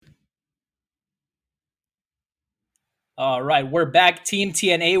All right, we're back, Team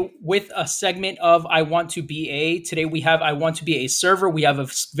TNA, with a segment of I Want to Be A. Today we have I Want to Be a Server. We have a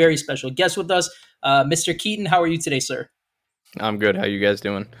very special guest with us, Mr. Keaton. How are you today, sir? I'm good. How you guys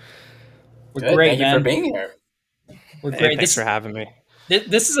doing? We're Good. great, Thank man. you for being here. We're Hey, great. thanks for having me.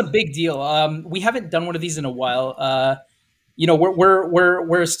 This is a big deal. We haven't done one of these in a while.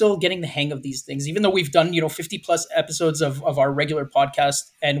 We're still getting the hang of these things, even though we've done 50 plus episodes of our regular podcast,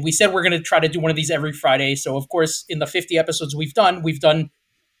 and we said we're going to try to do one of these every Friday. So of course, in the 50 episodes we've done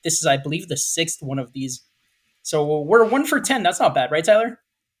this is, I believe, the sixth one of these. So we're 1 for 10. That's not bad, right, Tyler?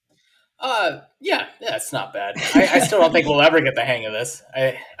 Yeah, it's not bad. I still don't think we'll ever get the hang of this.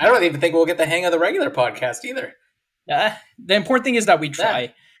 I don't even think we'll get the hang of the regular podcast either. The important thing is that we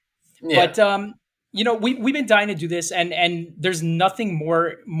try. Yeah. But we've been dying to do this, and there's nothing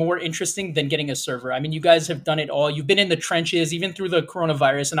more interesting than getting a server. I mean, you guys have done it all. You've been in the trenches, even through the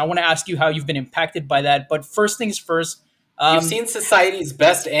coronavirus, and I want to ask you how you've been impacted by that. But first things first, you've seen society's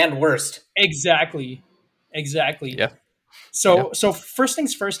best and worst. Exactly. Yeah. So first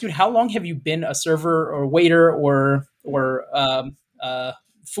things first, dude. How long have you been a server or waiter or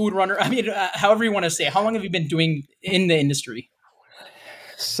food runner? I mean, however you want to say it. How long have you been doing in the industry?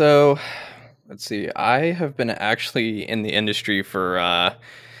 So, let's see. I have been actually in the industry for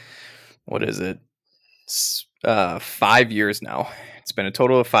 5 years now. It's been a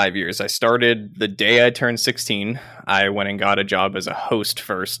total of 5 years. I started the day I turned 16. I went and got a job as a host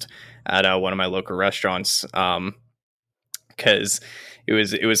first at one of my local restaurants. Because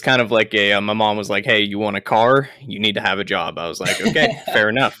it was kind of like my mom was like, "Hey, you want a car? You need to have a job." I was like, "Okay, fair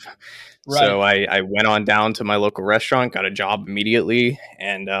enough." Right. So I went on down to my local restaurant, got a job immediately,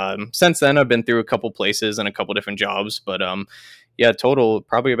 and since then I've been through a couple places and a couple different jobs, but total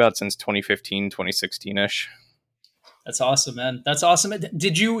probably about since 2015, 2016ish. That's awesome, man. That's awesome.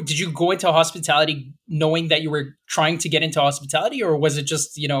 Did you go into hospitality knowing that you were trying to get into hospitality, or was it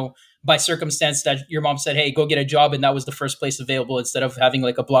just, by circumstance that your mom said, "Hey, go get a job," and that was the first place available instead of having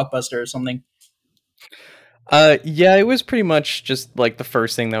like a Blockbuster or something? Yeah, it was pretty much just like the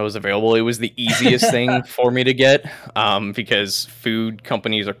first thing that was available. It was the easiest thing for me to get, because food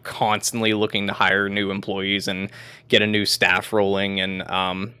companies are constantly looking to hire new employees and get a new staff rolling and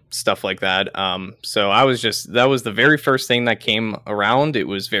stuff like that. So that was the very first thing that came around. It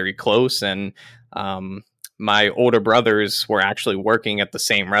was very close, and my older brothers were actually working at the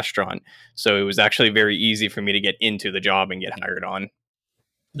same restaurant, so it was actually very easy for me to get into the job and get hired on.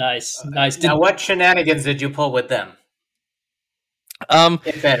 Nice. Now, what shenanigans did you pull with them?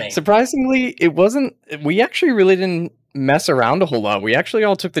 If any. Surprisingly, it wasn't. We actually really didn't mess around a whole lot. We actually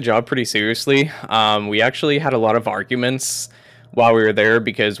all took the job pretty seriously. We actually had a lot of arguments while we were there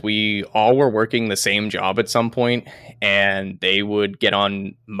because we all were working the same job at some point, and they would get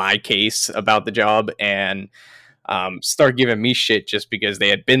on my case about the job and start giving me shit just because they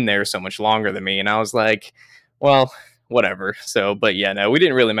had been there so much longer than me. And I was like, well, whatever. So, but yeah, no, we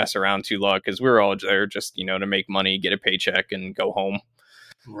didn't really mess around too long because we were all there just, to make money, get a paycheck, and go home.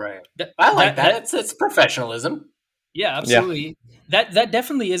 Right. I like that. It's professionalism. Yeah, absolutely. Yeah. That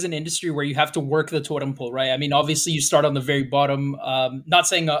definitely is an industry where you have to work the totem pole, right? I mean, obviously you start on the very bottom. Not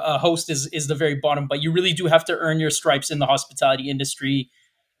saying a host is the very bottom, but you really do have to earn your stripes in the hospitality industry,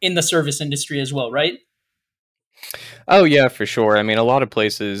 in the service industry as well, right? Oh yeah, for sure. I mean, a lot of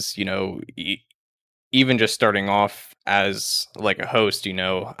places, even just starting off as like a host, you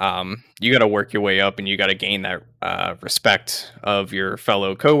got to work your way up and you got to gain that respect of your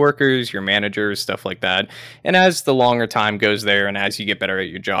fellow coworkers, your managers, stuff like that. And as the longer time goes there and as you get better at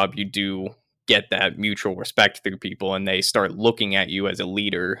your job, you do get that mutual respect through people and they start looking at you as a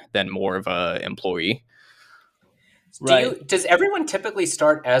leader than more of a employee. Right. Does everyone typically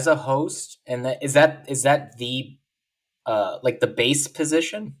start as a host? And is that the like the base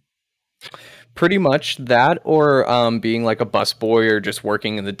position? Pretty much that, or being like a busboy or just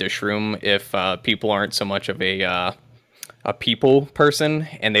working in the dish room if people aren't so much of a people person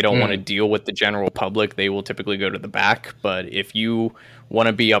and they don't want to deal with the general public, they will typically go to the back. But if you want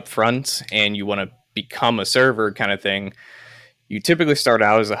to be up front and you want to become a server kind of thing, you typically start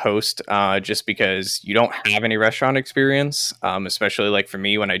out as a host just because you don't have any restaurant experience, especially like for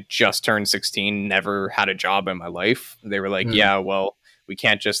me when I just turned 16, never had a job in my life. They were like, yeah, well, we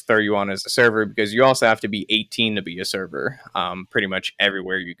can't just throw you on as a server because you also have to be 18 to be a server pretty much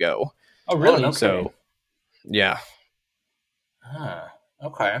everywhere you go. Oh, really? Okay. So, yeah.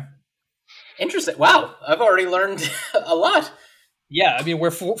 Okay. Interesting. Wow. I've already learned a lot. Yeah. I mean,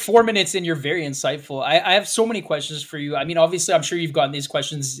 we're 4 minutes in. You're very insightful. I have so many questions for you. I mean, obviously, I'm sure you've gotten these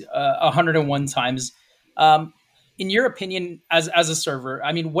questions 101 times. In your opinion, as a server,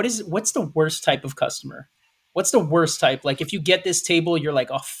 I mean, what's the worst type of customer? What's the worst type? Like if you get this table, you're like,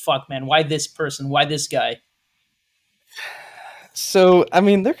 oh fuck, man, why this person? Why this guy? So, I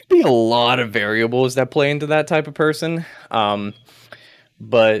mean, there could be a lot of variables that play into that type of person.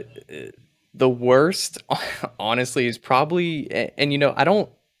 But the worst, honestly, is probably, and I don't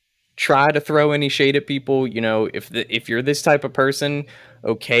try to throw any shade at people. If you're this type of person,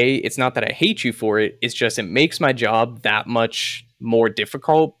 okay, it's not that I hate you for it. It's just it makes my job that much more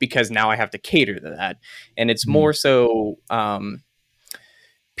difficult because now I have to cater to that, and it's more so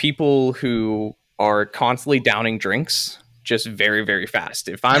people who are constantly downing drinks just very, very fast.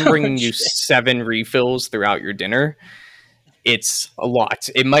 If I'm bringing you 7 refills throughout your dinner, it's a lot.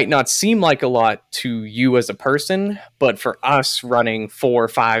 It might not seem like a lot to you as a person, but for us running 4,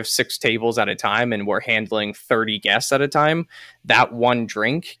 5, 6 tables at a time and we're handling 30 guests at a time, that one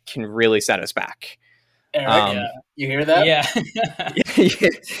drink can really set us back. Eric, you hear that? Yeah.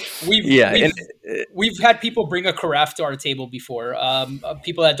 We've had people bring a carafe to our table before.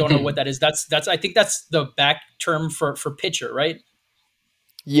 People that don't know what that is, that's I think that's the back term for pitcher, right?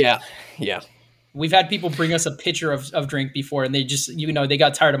 Yeah. We've had people bring us a pitcher of drink before, and they just, they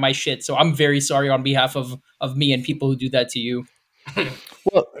got tired of my shit. So I'm very sorry on behalf of me and people who do that to you.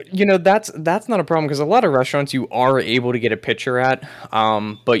 Well, that's not a problem because a lot of restaurants you are able to get a pitcher at.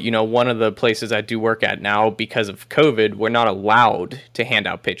 But one of the places I do work at now, because of COVID, we're not allowed to hand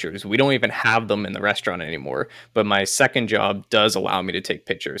out pitchers. We don't even have them in the restaurant anymore. But my second job does allow me to take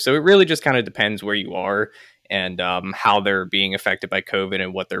pitchers. So it really just kind of depends where you are and how they're being affected by COVID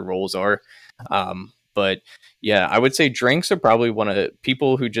and what their roles are. But yeah, I would say drinks are probably one of the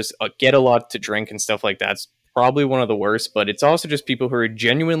people who just get a lot to drink and stuff like that's probably one of the worst. But it's also just people who are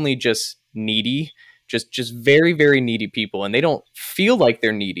genuinely just needy, just very, very needy people, and they don't feel like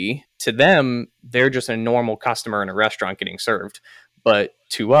they're needy. To them, they're just a normal customer in a restaurant getting served. But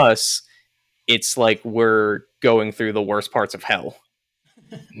to us, it's like we're going through the worst parts of hell.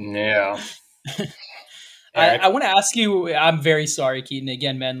 Yeah. I want to ask you, I'm very sorry, Keaton,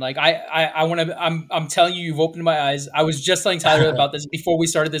 again, man. Like I want to, I'm telling you, you've opened my eyes. I was just telling Tyler about this before we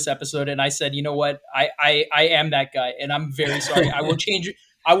started this episode. And I said, you know what? I am that guy, and I'm very sorry. I will change.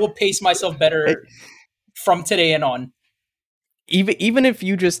 I will pace myself better from today and on. Even if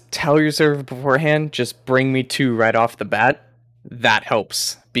you just tell your server beforehand, just bring me 2 right off the bat. That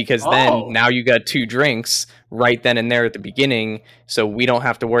helps because then now you got 2 drinks right then and there at the beginning, so we don't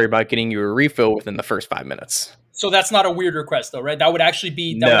have to worry about getting you a refill within the first 5 minutes. So that's not a weird request, though, right? That would actually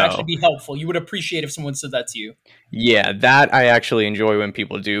be would actually be helpful. You would appreciate if someone said that to you. Yeah, that I actually enjoy when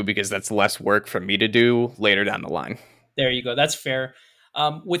people do because that's less work for me to do later down the line. There you go. That's fair.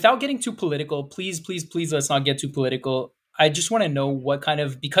 Without getting too political, please, let's not get too political. I just want to know what kind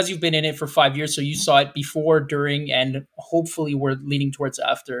of, because you've been in it for 5 years, so you saw it before, during, and hopefully we're leaning towards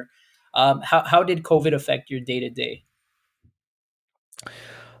after. How did COVID affect your day to day?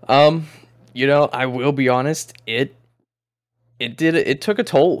 I will be honest, it took a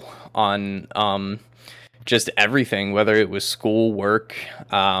toll on just everything, whether it was school, work,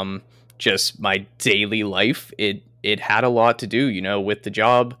 just my daily life. It had a lot to do, with the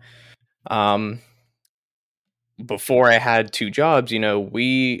job. Before I had 2 jobs,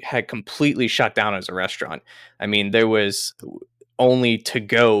 we had completely shut down as a restaurant. I mean, there was only to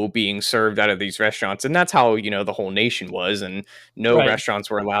go being served out of these restaurants. And that's how, the whole nation was. And no restaurants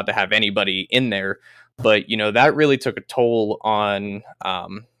were allowed to have anybody in there. But, that really took a toll on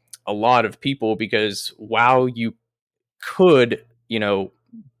a lot of people because while you could,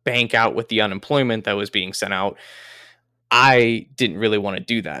 bank out with the unemployment that was being sent out, I didn't really want to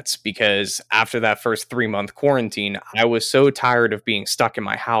do that because after that first 3-month quarantine, I was so tired of being stuck in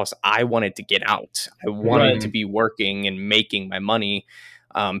my house. I wanted to get out. I wanted to be working and making my money,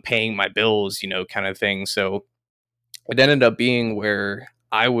 paying my bills, kind of thing. So it ended up being where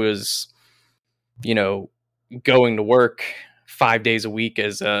I was, going to work 5 days a week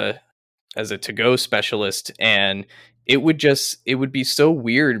as a to-go specialist, and it would be so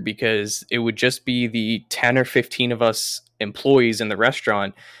weird because it would just be the 10 or 15 of us employees in the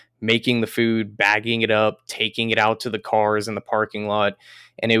restaurant making the food, bagging it up, taking it out to the cars in the parking lot.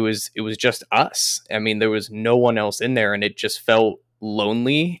 And it was just us. I mean, there was no one else in there, and it just felt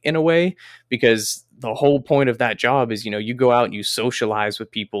lonely in a way because the whole point of that job is, you go out and you socialize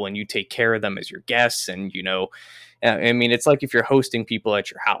with people and you take care of them as your guests. And, I mean, it's like if you're hosting people at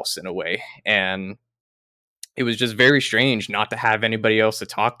your house in a way. And it was just very strange not to have anybody else to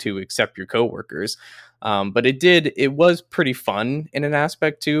talk to except your coworkers. But it was pretty fun in an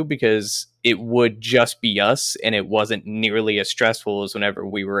aspect too, because it would just be us and it wasn't nearly as stressful as whenever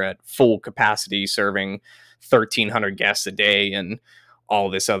we were at full capacity serving 1,300 guests a day and all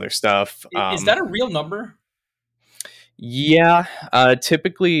this other stuff. Is that a real number? Yeah,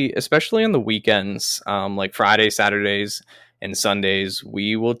 typically, especially on the weekends, like Fridays, Saturdays, and Sundays,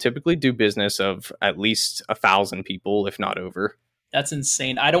 we will typically do business of at least 1,000 people, if not over. That's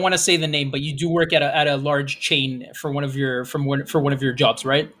insane. I don't want to say the name, but you do work at a large chain for one of your for one of your jobs,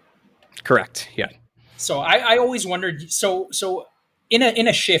 right? Correct. Yeah. So I always wondered. So in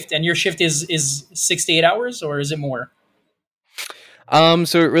a shift, and your shift is 6 to 8 hours, or is it more?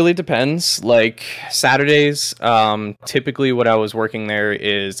 So it really depends. Like Saturdays, typically what I was working there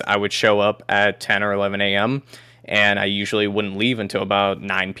is I would show up at 10 or 11 a.m. and I usually wouldn't leave until about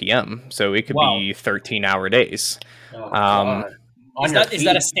 9 p.m. So it could Wow. be 13-hour days. Oh, Um, God. Is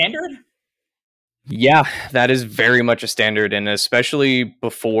that a standard? Yeah, that is very much a standard, and especially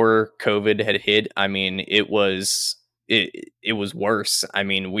before COVID had hit, I mean, it was worse. I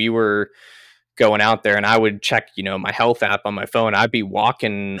mean, we were going out there, and I would check, my health app on my phone. I'd be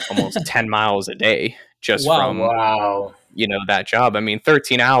walking almost 10 miles a day just Wow. from Wow. that job. I mean,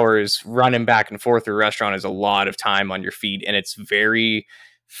 13 hours running back and forth through a restaurant is a lot of time on your feet, and it's very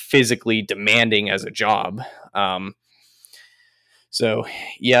physically demanding as a job. So,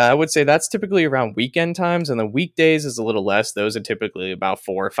 yeah, I would say that's typically around weekend times, and the weekdays is a little less. Those are typically about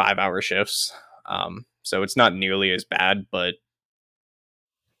 4 or 5 hour shifts. So it's not nearly as bad, but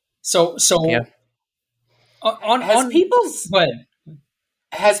So yeah. on Has on people's but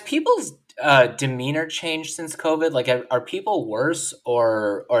has people's demeanor changed since COVID? Like, are people worse,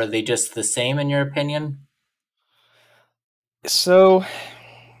 or are they just the same in your opinion? So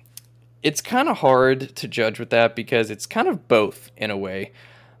it's kind of hard to judge with that because it's kind of both in a way.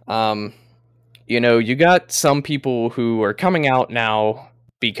 Um, you got some people who are coming out now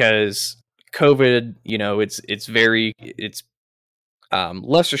because COVID, it's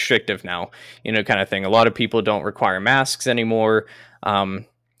less restrictive now, kind of thing. A lot of people don't require masks anymore, kind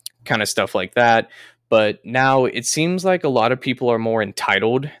of stuff like that. But now it seems like a lot of people are more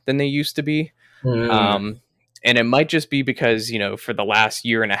entitled than they used to be. Mm. Um, and it might just be because, for the last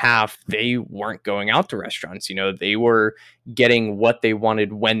year and a half, they weren't going out to restaurants. They were getting what they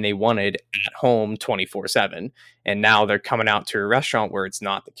wanted when they wanted at home 24/7. And now they're coming out to a restaurant where it's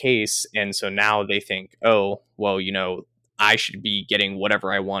not the case. And so now they think, oh, well, I should be getting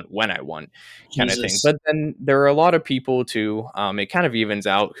whatever I want when I want, kind of thing. Jesus. But then there are a lot of people too, it kind of evens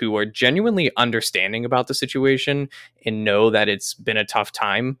out, who are genuinely understanding about the situation and know that it's been a tough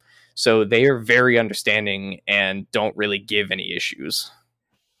time. So they are very understanding and don't really give any issues.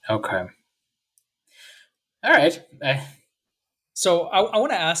 Okay. All right. So I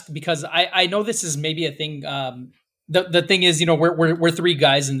want to ask, because I know this is maybe a thing. The thing is, we're three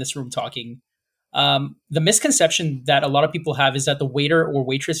guys in this room talking. The misconception that a lot of people have is that the waiter or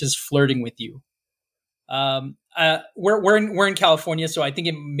waitress is flirting with you. We're in California, so I think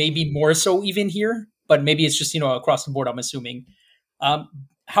it may be more so even here, but maybe it's just across the board. I'm assuming.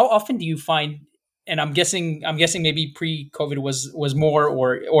 How often do you find? And I'm guessing maybe pre-COVID was more,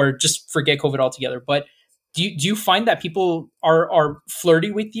 or just forget COVID altogether. But do you find that people are flirty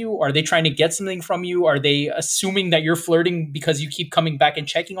with you? Are they trying to get something from you? Are they assuming that you're flirting because you keep coming back and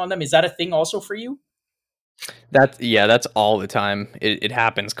checking on them? Is that a thing also for you? That's all the time. It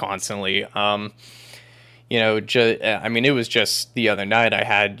happens constantly. I mean, it was just the other night I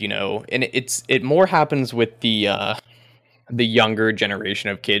had, and it more happens with the younger generation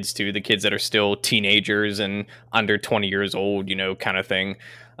of kids too, the kids that are still teenagers and under 20 years old, kind of thing.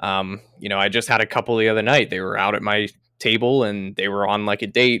 I just had a couple the other night. They were out at my table and they were on like a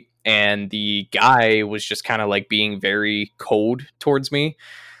date, and the guy was just kind of like being very cold towards me.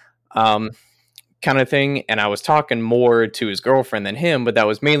 Kind of thing. And I was talking more to his girlfriend than him, but that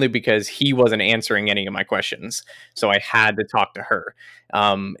was mainly because he wasn't answering any of my questions. So I had to talk to her.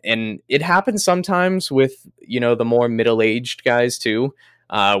 And it happens sometimes with, the more middle-aged guys too,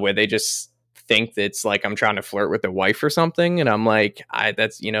 where they just think that it's like I'm trying to flirt with their wife or something. And I'm like,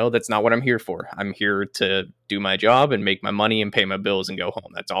 that's not what I'm here for. I'm here to do my job and make my money and pay my bills and go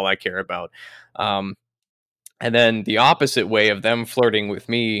home. That's all I care about. And then the opposite way of them flirting with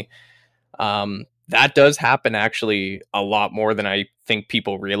me, that does happen actually a lot more than I think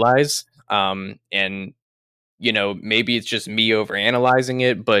people realize. And maybe it's just me overanalyzing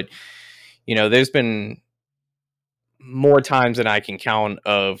it, but there's been more times than I can count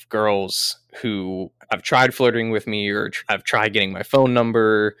of girls who have tried flirting with me or have tried getting my phone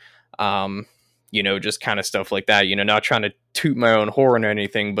number, just kind of stuff like that. Not trying to toot my own horn or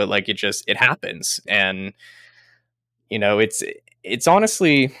anything, but like it happens. And it's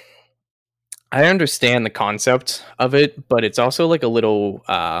honestly, I understand the concept of it, but it's also like a little,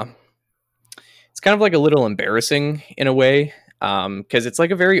 it's kind of like a little embarrassing in a way. because it's like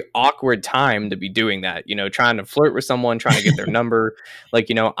a very awkward time to be doing that, you know, trying to flirt with someone, trying to get their number. Like,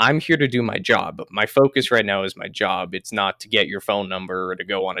 you know, I'm here to do my job. My focus right now is my job. It's not to get your phone number or to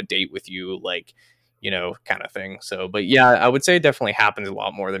go on a date with you, like, you know, kind of thing. So, but yeah, I would say it definitely happens a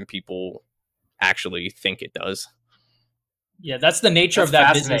lot more than people actually think it does. Yeah, that's the nature of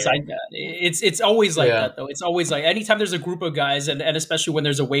that business. It's always like that though. It's always like anytime there's a group of guys, and especially when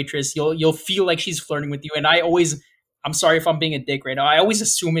there's a waitress, you'll feel like she's flirting with you. And I'm sorry if I'm being a dick right now. I always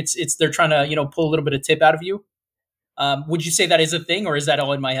assume it's they're trying to, you know, pull a little bit of tip out of you. Would you say that is a thing, or is that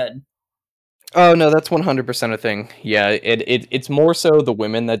all in my head? Oh no, that's 100% a thing. Yeah, it's more so the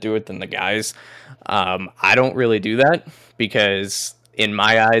women that do it than the guys. I don't really do that because in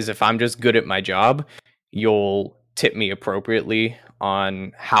my eyes, if I'm just good at my job, you'll tip me appropriately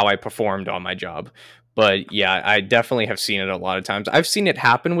on how I performed on my job. But yeah, I definitely have seen it a lot of times. I've seen it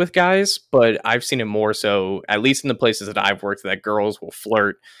happen with guys, but I've seen it more so, at least in the places that I've worked, that girls will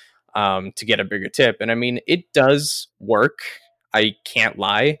flirt to get a bigger tip. And I mean, it does work. I can't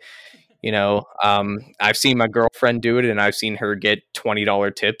lie. You know, I've seen my girlfriend do it, and I've seen her get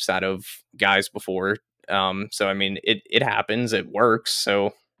 $20 tips out of guys before. So I mean, it happens. It works.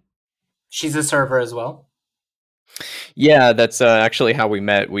 So she's a server as well. Yeah, that's actually how we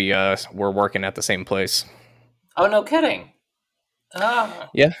met. We were working at the same place. Oh, no kidding.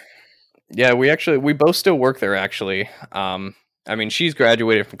 Yeah. We both still work there. Actually, I mean, she's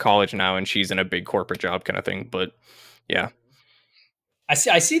graduated from college now, and she's in a big corporate job kind of thing. But yeah.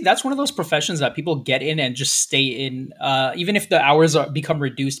 I see. That's one of those professions that people get in and just stay in, even if the hours become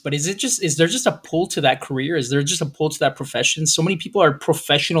reduced. But is there just a pull to that career? Is there just a pull to that profession? So many people are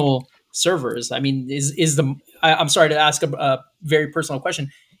professional servers. I mean, I'm sorry to ask a very personal question.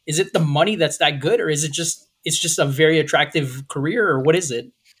 Is it the money that's that good, or is it's just a very attractive career, or what is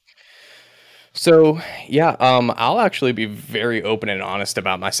it? So yeah, I'll actually be very open and honest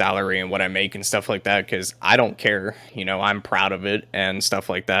about my salary and what I make and stuff like that, because I don't care. You know, I'm proud of it and stuff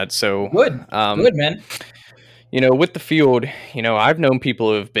like that. So good, man. You know, with the field, you know, I've known people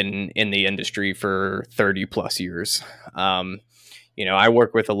who have been in the industry for 30 plus years. You know, I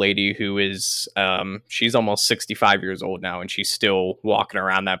work with a lady who is, she's almost 65 years old now, and she's still walking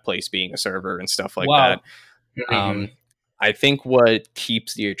around that place being a server and stuff like that. Mm-hmm. I think what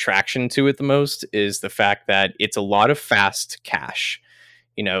keeps the attraction to it the most is the fact that it's a lot of fast cash.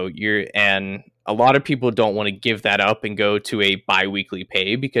 You know, and a lot of people don't want to give that up and go to a biweekly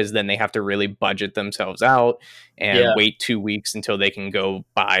pay, because then they have to really budget themselves out and wait 2 weeks until they can go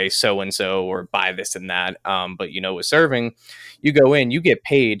buy so-and-so or buy this and that. But, you know, with serving, you go in, you get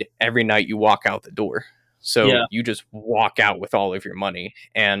paid every night you walk out the door. So you just walk out with all of your money.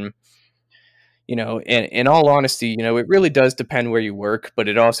 And, you know, in all honesty, you know, it really does depend where you work, but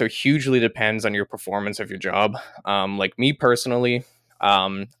it also hugely depends on your performance of your job. Like me personally,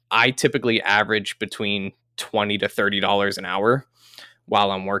 I typically average between $20 to $30 an hour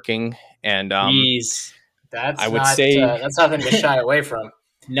while I'm working. And I would say that's nothing to shy away from.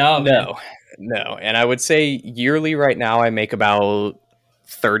 No. And I would say yearly right now I make about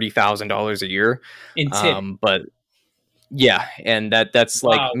 $30,000 a year in tip. But yeah, and that's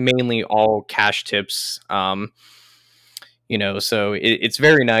like mainly all cash tips. You know, so it's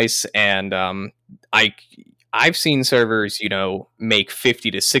very nice. And I've seen servers, you know, make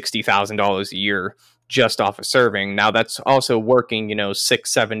 $50,000 to $60,000 a year just off of serving. Now that's also working, you know,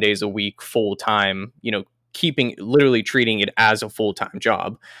 6-7 days a week, full time, you know, literally treating it as a full-time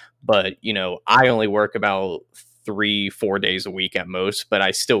job. But, you know, I only work about 3-4 days a week at most, but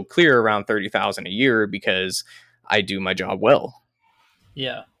I still clear around 30,000 a year because I do my job well.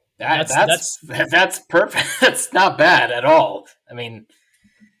 Yeah. That's perfect. That's not bad at all. I mean,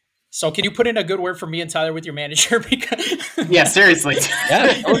 so can you put in a good word for me and Tyler with your manager? Because yeah, seriously.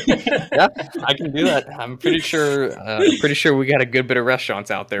 Yeah, I can do that. I'm pretty sure we got a good bit of restaurants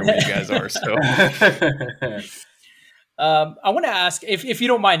out there where you guys are. So, I want to ask if you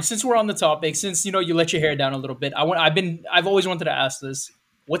don't mind, since we're on the topic, since you know you let your hair down a little bit. I've always wanted to ask this.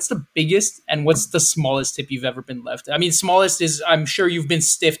 What's the biggest and what's the smallest tip you've ever been left? I mean, smallest is, I'm sure you've been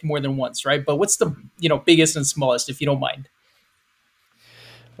stiffed more than once, right? But what's the, you know, biggest and smallest, if you don't mind?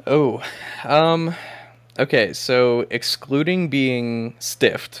 Oh, okay. So excluding being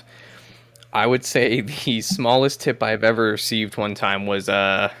stiffed, I would say the smallest tip I've ever received one time was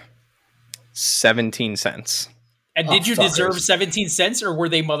 17 cents. And did you deserve 17 cents, or were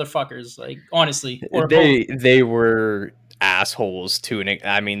they motherfuckers? Like, honestly, or they were assholes too. And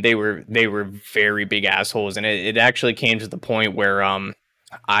I mean, they were very big assholes, and it actually came to the point where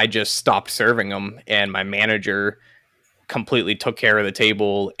I just stopped serving them, and my manager completely took care of the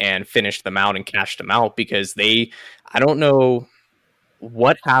table and finished them out and cashed them out, because I don't know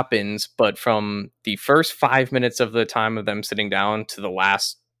what happens, but from the first 5 minutes of the time of them sitting down to the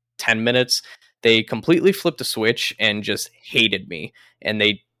last 10 minutes, they completely flipped a switch and just hated me. And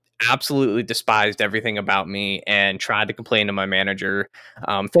they absolutely despised everything about me and tried to complain to my manager.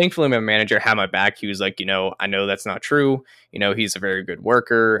 Thankfully, my manager had my back. He was like, I know that's not true. He's a very good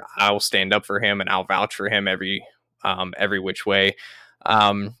worker. I'll stand up for him and I'll vouch for him every which way.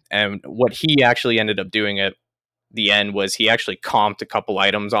 And what he actually ended up doing at the end was he actually comped a couple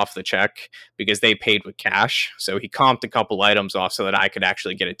items off the check because they paid with cash. So he comped a couple items off so that I could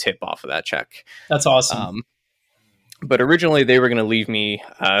actually get a tip off of that check. That's awesome. But originally they were going to leave me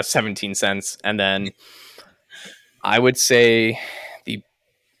 17 cents. And then I would say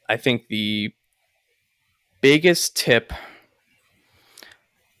I think the biggest tip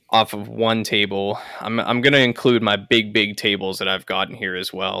off of one table, I'm going to include my big tables that I've gotten here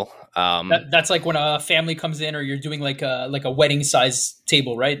as well. That's like when a family comes in, or you're doing like a wedding size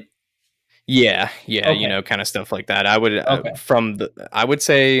table, right? Yeah. Okay. Kind of stuff like that. I would I would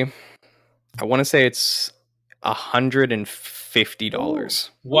say, I want to say it's $150.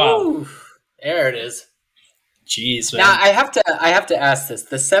 Wow. Ooh, there it is. Jeez, man. Now I have to ask this.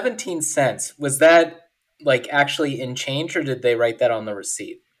 The 17 cents, was that like actually in change, or did they write that on the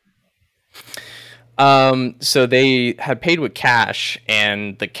receipt? So they had paid with cash,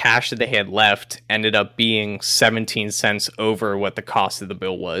 and the cash that they had left ended up being 17 cents over what the cost of the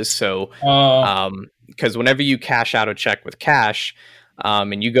bill was. So, because whenever you cash out a check with cash,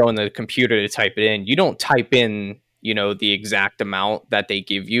 and you go in the computer to type it in, you don't type in, the exact amount that they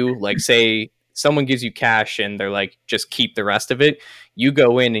give you. Like, say someone gives you cash and they're like, just keep the rest of it. You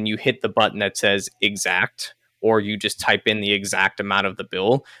go in and you hit the button that says exact, or you just type in the exact amount of the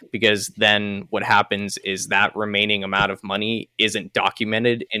bill, because then what happens is that remaining amount of money isn't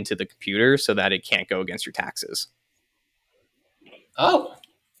documented into the computer so that it can't go against your taxes. Oh,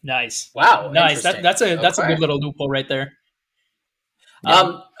 nice. Wow. Nice. That's a good little loophole right there.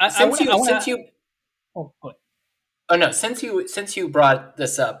 Since you brought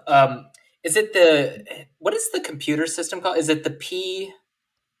this up, is it what is the computer system called? Is it the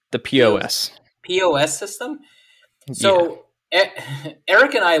POS system? So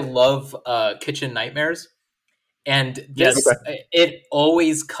Eric and I love Kitchen Nightmares, and it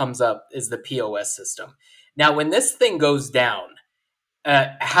always comes up as the POS system. Now, when this thing goes down,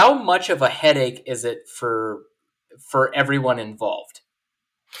 how much of a headache is it for everyone involved?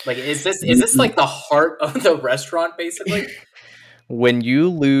 Like, is this like the heart of the restaurant, basically? When you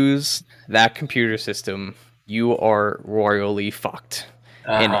lose that computer system, you are royally fucked.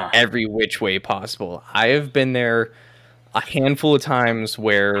 In every which way possible. I have been there a handful of times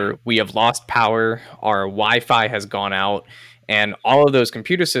where we have lost power, our Wi-Fi has gone out, and all of those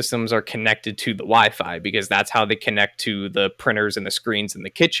computer systems are connected to the Wi-Fi, because that's how they connect to the printers and the screens in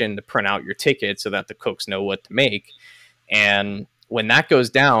the kitchen to print out your ticket so that the cooks know what to make. And when that goes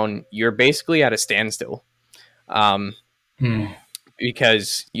down, you're basically at a standstill.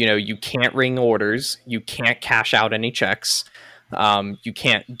 Because, you can't ring orders, you can't cash out any checks. You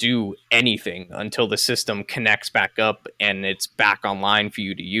can't do anything until the system connects back up and it's back online for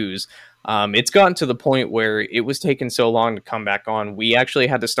you to use. It's gotten to the point where it was taking so long to come back on. We actually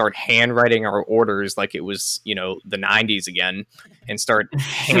had to start handwriting our orders like it was, the 90s again, and start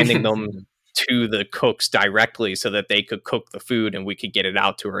handing them to the cooks directly so that they could cook the food and we could get it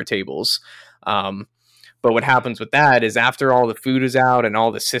out to our tables. But what happens with that is after all the food is out and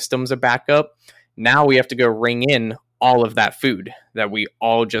all the systems are back up, now we have to go ring in all of that food that we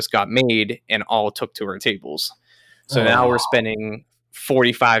all just got made and all took to our tables. So now we're spending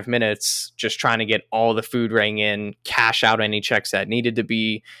 45 minutes just trying to get all the food rang in, cash out any checks that needed to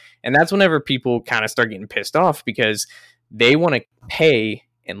be. And that's whenever people kind of start getting pissed off, because they want to pay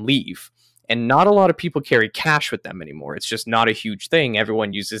and leave. And not a lot of people carry cash with them anymore. It's just not a huge thing.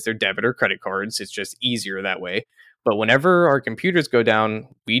 Everyone uses their debit or credit cards. It's just easier that way. But whenever our computers go down,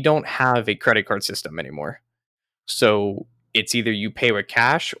 we don't have a credit card system anymore. So it's either you pay with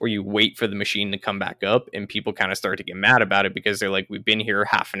cash or you wait for the machine to come back up, and people kind of start to get mad about it because they're like, we've been here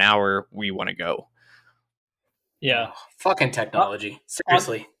half an hour, we want to go. Yeah. Fucking technology.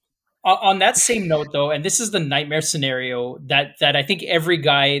 Seriously. On that same note, though, and this is the nightmare scenario that I think every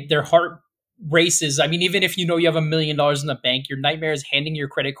guy, their heart races. I mean, even if you have $1 million in the bank, your nightmare is handing your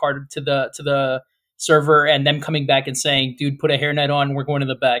credit card to the server and them coming back and saying, dude, put a hairnet on, we're going to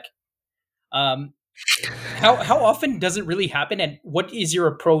the back. How often does it really happen, and what is your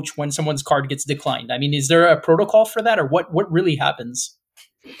approach when someone's card gets declined? I mean, is there a protocol for that, or what really happens?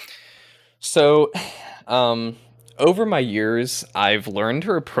 So over my years, I've learned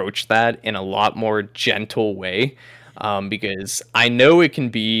to approach that in a lot more gentle way, because I know it can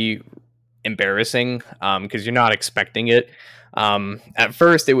be embarrassing, because you're not expecting it. At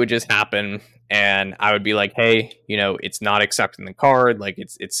first, it would just happen, and I would be like, "Hey, it's not accepting the card. Like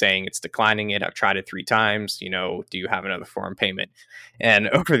it's saying it's declining it. I've tried it 3 times. Do you have another form payment?" And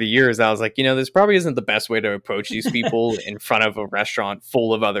over the years, I was like, this probably isn't the best way to approach these people in front of a restaurant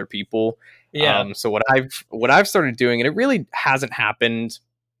full of other people. Yeah. So what I've started doing, and it really hasn't happened.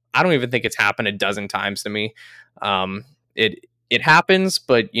 I don't even think it's happened a dozen times to me. It happens,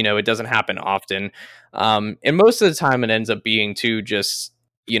 but it doesn't happen often. And most of the time, it ends up being too just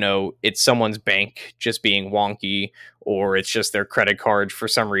it's someone's bank just being wonky, or it's just their credit card for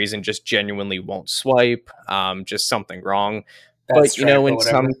some reason just genuinely won't swipe. Just something wrong. But in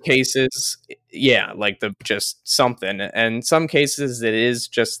some cases, yeah, like just something. And some cases, it is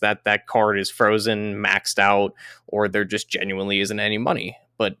just that card is frozen, maxed out, or there just genuinely isn't any money.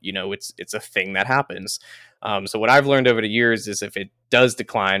 But it's a thing that happens. So what I've learned over the years is if it does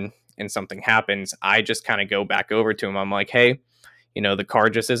decline and something happens, I just kind of go back over to him. I'm like, hey, the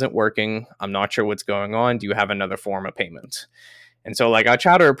card just isn't working. I'm not sure what's going on. Do you have another form of payment? And so I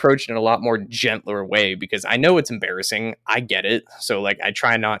try to approach it in a lot more gentler way, because I know it's embarrassing. I get it. So I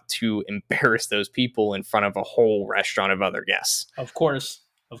try not to embarrass those people in front of a whole restaurant of other guests. Of course.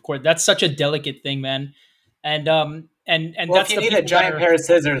 That's such a delicate thing, man. And well, that's if you need a giant pair of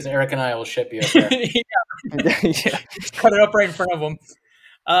scissors, Eric and I will ship you. Yeah. Just cut it up right in front of them.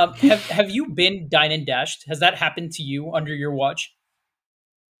 Have you been dine and dashed? Has that happened to you under your watch?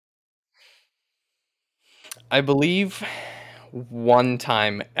 I believe one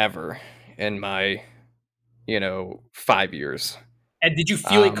time ever in my 5 years. And did you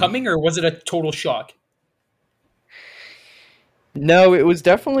feel it coming, or was it a total shock? No, it was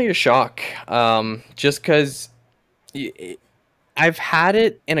definitely a shock. Just because I've had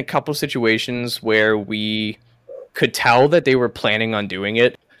it in a couple situations where we could tell that they were planning on doing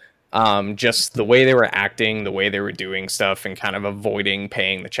it. Just the way they were acting, the way they were doing stuff, and kind of avoiding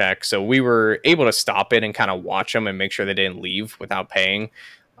paying the check. So we were able to stop it and kind of watch them and make sure they didn't leave without paying.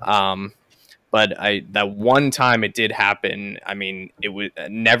 But that one time it did happen. I mean, it was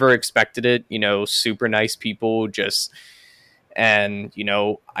never expected it. Super nice people, and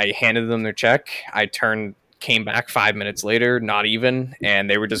I handed them their check. Came back 5 minutes later, not even, and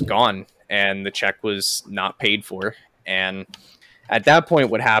they were just gone, and the check was not paid for. And at that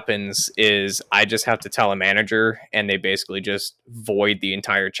point, what happens is I just have to tell a manager, and they basically just void the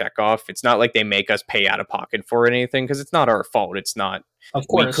entire check off. It's not like they make us pay out of pocket for anything, because it's not our fault. It's not. Of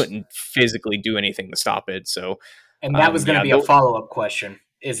course, we couldn't physically do anything to stop it. So, and that was going to be a follow-up question: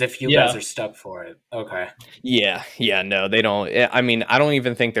 is if you guys are stuck for it? Okay. Yeah. No, they don't. I mean, I don't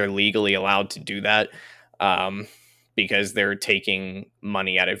even think they're legally allowed to do that, because they're taking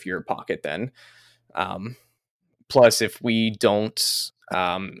money out of your pocket then. Plus, if we don't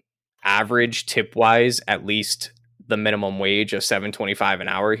average tip-wise at least the minimum wage of $7.25 an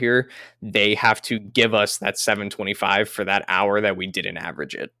hour here, they have to give us that $7.25 for that hour that we didn't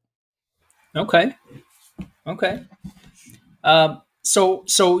average it. Okay.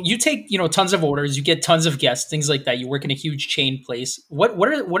 So you take tons of orders, you get tons of guests, things like that. You work in a huge chain place. What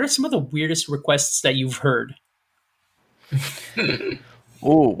are some of the weirdest requests that you've heard?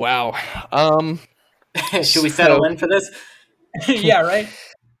 Oh wow. Should we settle in for this? Yeah, right.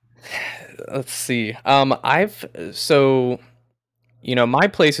 Let's see. My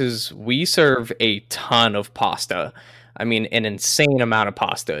places, we serve a ton of pasta. I mean, an insane amount of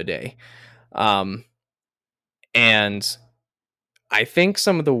pasta a day. And I think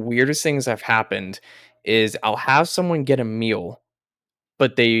some of the weirdest things that have happened is I'll have someone get a meal,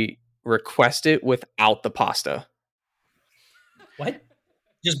 but they request it without the pasta. What?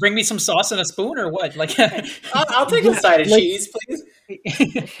 Just bring me some sauce and a spoon, or what? I'll take a side of cheese, please.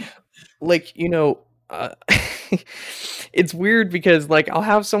 It's weird because I'll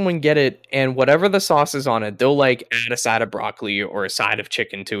have someone get it, and whatever the sauce is on it, they'll add a side of broccoli or a side of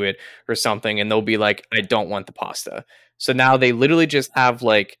chicken to it or something, and they'll be like, I don't want the pasta. So now they literally just have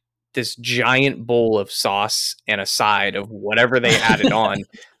this giant bowl of sauce and a side of whatever they added on,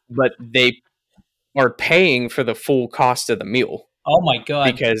 but they are paying for the full cost of the meal. Oh my God.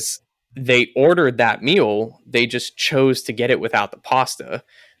 Because they ordered that meal, they just chose to get it without the pasta.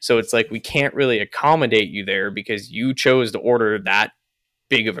 So it's we can't really accommodate you there because you chose to order that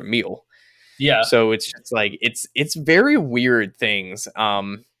big of a meal. Yeah. So it's just it's very weird things.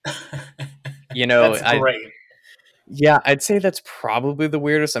 That's great. I'd say that's probably the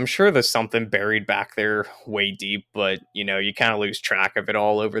weirdest. I'm sure there's something buried back there way deep, but you kind of lose track of it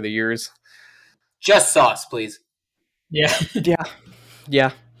all over the years. Just sauce, please. Yeah.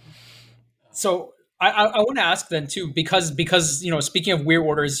 Yeah. So I want to ask then too, because speaking of weird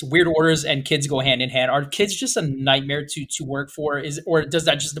orders and kids go hand in hand. Are kids just a nightmare to work for? Or does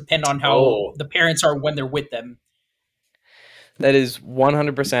that just depend on how the parents are when they're with them? That is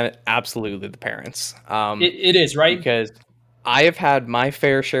 100% absolutely the parents. It is, right? Because I have had my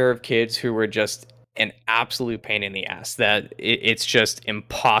fair share of kids who were just an absolute pain in the ass, that it's just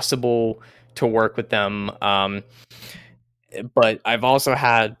impossible to work with them. But I've also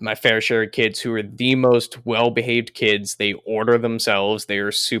had my fair share of kids who are the most well-behaved kids. They order themselves. They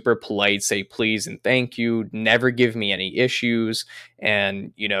are super polite, say please and thank you, never give me any issues.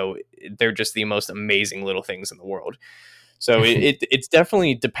 And, they're just the most amazing little things in the world. So it's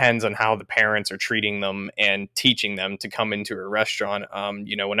definitely depends on how the parents are treating them and teaching them to come into a restaurant.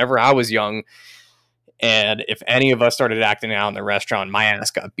 Whenever I was young, and if any of us started acting out in the restaurant, my ass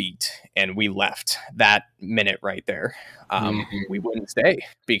got beat and we left that minute right there. We wouldn't stay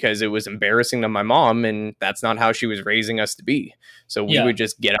because it was embarrassing to my mom, and that's not how she was raising us to be. So we would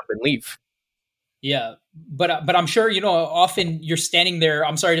just get up and leave. Yeah, but I'm sure often you're standing there.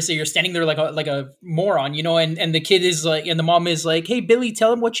 I'm sorry to say, you're standing there like a moron, and the kid is like, and the mom is like, "Hey, Billy,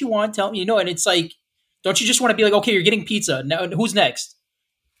 tell him what you want. Tell him, and it's like, don't you just want to be like, okay, you're getting pizza now? Who's next,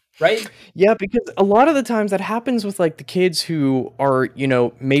 right?" Yeah, because a lot of the times that happens with like the kids who are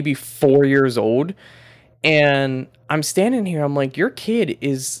maybe 4 years old, and I'm standing here, I'm like, your kid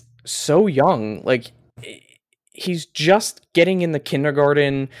is so young, like he's just getting in the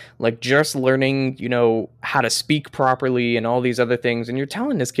kindergarten, like just learning, how to speak properly and all these other things. And you're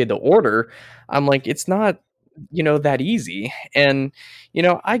telling this kid to order. I'm like, it's not, that easy. And,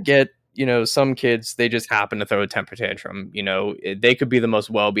 I get, some kids, they just happen to throw a temper tantrum. They could be the most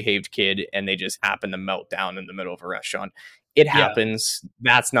well-behaved kid and they just happen to melt down in the middle of a restaurant. It happens.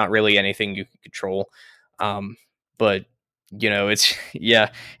 That's not really anything you can control. But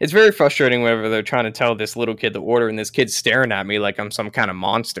it's very frustrating whenever they're trying to tell this little kid to order and this kid's staring at me like I'm some kind of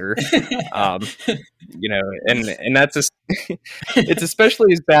monster. And that's just, it's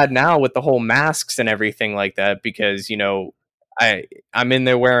especially as bad now with the whole masks and everything like that, because I'm in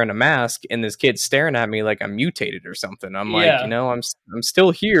there wearing a mask and this kid's staring at me like I'm mutated or something. I'm like, I'm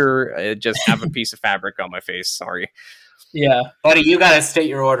still here. I just have a piece of fabric on my face. Sorry. Yeah, buddy, you gotta state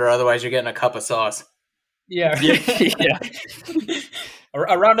your order, otherwise you're getting a cup of sauce. Yeah.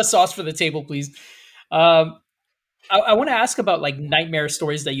 A round of sauce for the table, please. I want to ask about like nightmare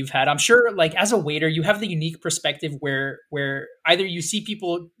stories that you've had. I'm sure, like as a waiter, you have the unique perspective where either you see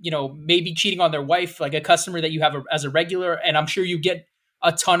people, maybe cheating on their wife, like a customer that you have as a regular, and I'm sure you get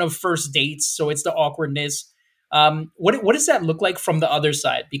a ton of first dates, so it's the awkwardness. What does that look like from the other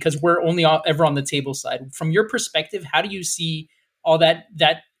side? Because we're only ever on the table side. From your perspective, how do you see all that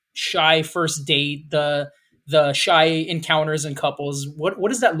shy first date, the shy encounters and couples? What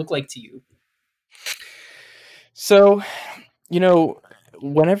does that look like to you? So,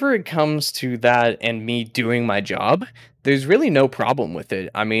 whenever it comes to that and me doing my job, there's really no problem with it.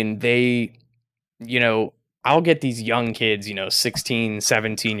 I mean, I'll get these young kids, 16,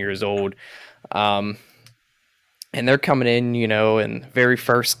 17 years old, and they're coming in, and very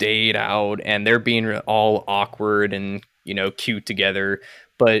first date out, and they're being all awkward and, cute together.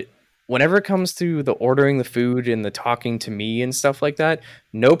 But whenever it comes to the ordering the food and the talking to me and stuff like that,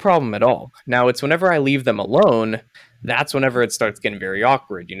 no problem at all. Now, it's whenever I leave them alone, that's whenever it starts getting very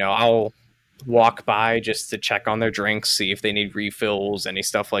awkward. I'll walk by just to check on their drinks, see if they need refills, any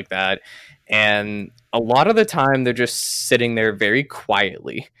stuff like that. And a lot of the time, they're just sitting there very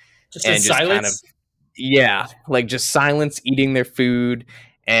quietly. Just in silence? Like just silence, eating their food.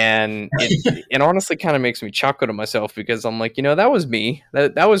 And it honestly kind of makes me chuckle to myself, because I'm like, that was me.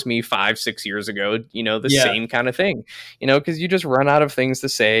 That was me 5-6 years ago, same kind of thing, because you just run out of things to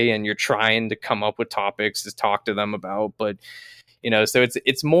say and you're trying to come up with topics to talk to them about. But, so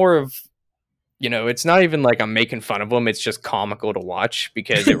it's more of, it's not even like I'm making fun of them. It's just comical to watch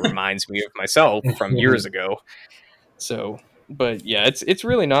because it reminds me of myself from years ago. So, but yeah, it's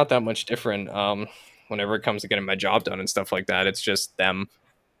really not that much different. Whenever it comes to getting my job done and stuff like that, it's just them.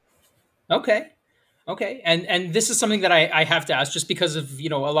 Okay. And this is something that I have to ask, just because of, a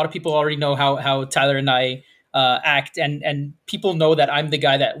lot of people already know how Tyler and I act, and people know that I'm the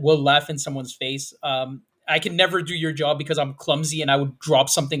guy that will laugh in someone's face. I can never do your job because I'm clumsy and I would drop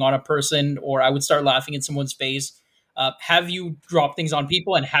something on a person, or I would start laughing in someone's face. Have you dropped things on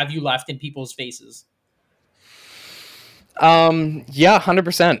people, and have you laughed in people's faces? Yeah,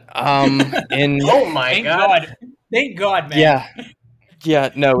 100%. And oh my God. Thank God, man.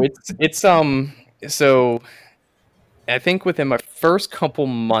 Yeah, no, it's so I think within my first couple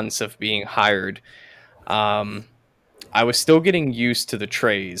months of being hired, I was still getting used to the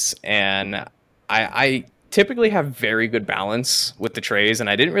trays, and I typically have very good balance with the trays, and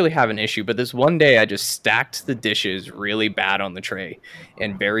I didn't really have an issue. But this one day, I just stacked the dishes really bad on the tray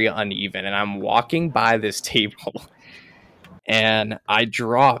and very uneven. And I'm walking by this table, and I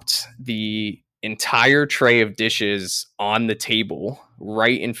dropped the entire tray of dishes on the table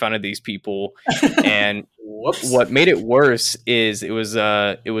right in front of these people. And what made it worse is it was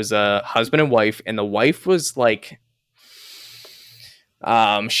a husband and wife, and the wife was like,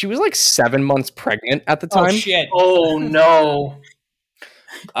 she was like 7 months pregnant at the time. Oh shit! Oh no!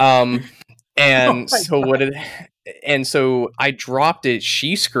 And so I dropped it.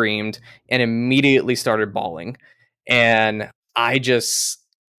 She screamed and immediately started bawling, and I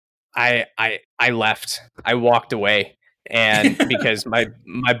left. I walked away, and because my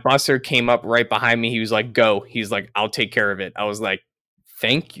busser came up right behind me, he was like, "Go." He's like, "I'll take care of it." I was like,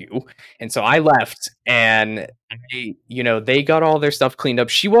 "Thank you." And so I left, and they got all their stuff cleaned up.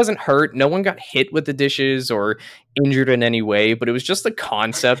 She wasn't hurt. No one got hit with the dishes or injured in any way, but it was just the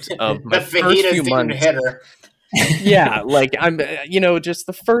concept of my first few months. Hit her. Yeah, like I'm, just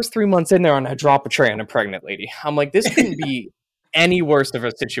the first 3 months in there, and I drop a tray on a pregnant lady. I'm like, this couldn't be any worse of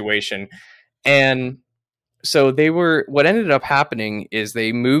a situation. And so what ended up happening is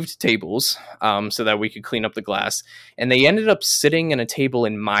they moved tables so that we could clean up the glass, and they ended up sitting in a table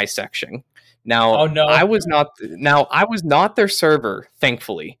in my section. Now, oh, no. I was not their server,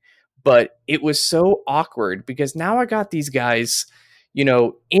 thankfully, but it was so awkward because now I got these guys,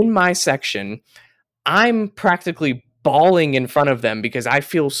 in my section. I'm practically bawling in front of them because I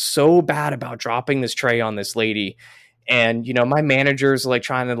feel so bad about dropping this tray on this lady. And, my managers like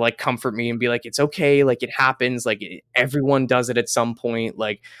trying to like comfort me and be like, it's okay. Like it happens. Like everyone does it at some point,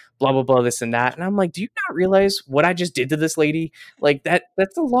 like blah, blah, blah, this and that. And I'm like, do you not realize what I just did to this lady? Like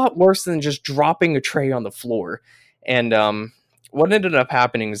that's a lot worse than just dropping a tray on the floor. And, what ended up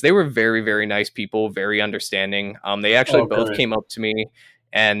happening is they were very, very nice people, very understanding. They actually both came up to me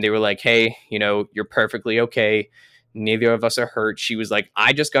and they were like, hey, you're perfectly okay. Neither of us are hurt. She was like,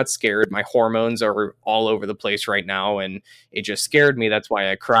 I just got scared. My hormones are all over the place right now, and it just scared me. That's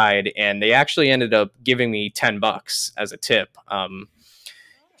why I cried. And they actually ended up giving me $10 as a tip,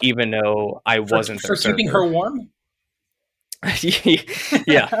 even though I wasn't for keeping her warm.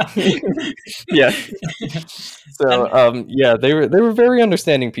 Yeah. Yeah. So they were very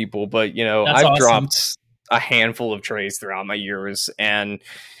understanding people, but I've awesome. Dropped a handful of trays throughout my years, and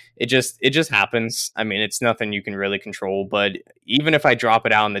it just happens. I mean, it's nothing you can really control, but even if I drop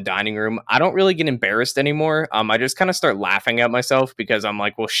it out in the dining room, I don't really get embarrassed anymore. I just kind of start laughing at myself because I'm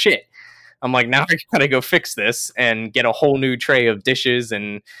like, well, shit. I'm like, now I gotta go fix this and get a whole new tray of dishes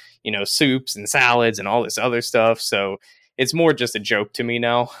and, soups and salads and all this other stuff. So it's more just a joke to me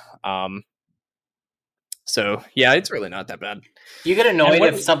now. So yeah, it's really not that bad. You get annoyed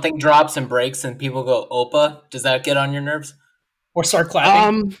if something drops and breaks and people go, Opa? Does that get on your nerves? Or start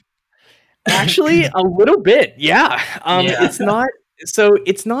clapping? Actually, a little bit, yeah. It's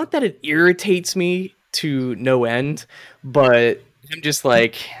not that it irritates me to no end, but I'm just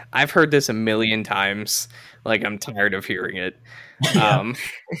like, I've heard this a million times. Like, I'm tired of hearing it. I'm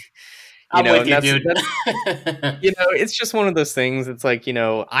with you, dude. It's just one of those things. It's like,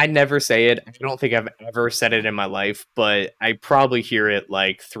 I never say it. I don't think I've ever said it in my life, but I probably hear it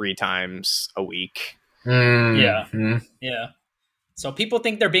like 3 times a week. Mm-hmm. Yeah. So people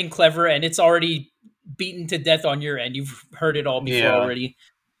think they're being clever, and it's already beaten to death on your end. You've heard it all before already.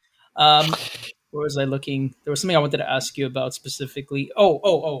 Where was I looking? There was something I wanted to ask you about specifically.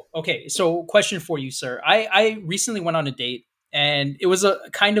 Oh. Okay. So question for you, sir. I recently went on a date, and it was a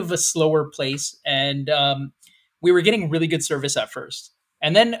kind of a slower place, and we were getting really good service at first.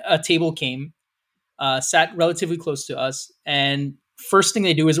 And then a table came, sat relatively close to us, and first thing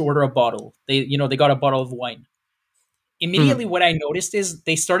they do is order a bottle. They got a bottle of wine. Immediately, what I noticed is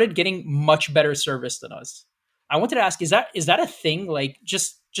they started getting much better service than us. I wanted to ask, is that a thing? Like,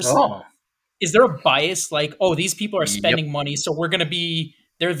 just is there a bias? Like, oh, these people are spending money, so we're gonna be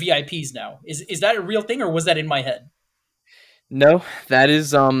their VIPs now. Is that a real thing, or was that in my head? No, that is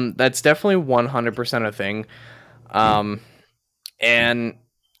that's definitely 100% a thing. And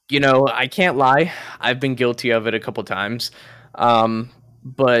I can't lie, I've been guilty of it a couple times.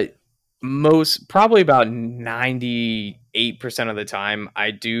 But probably about 98% of the time, I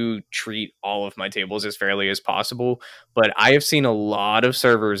do treat all of my tables as fairly as possible. But I have seen a lot of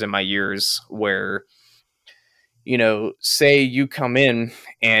servers in my years where, say you come in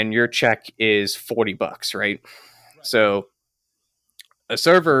and your check is $40, right? So a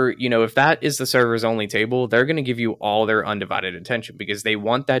server, if that is the server's only table, they're going to give you all their undivided attention because they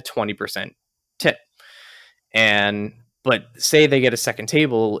want that 20% tip. But say they get a second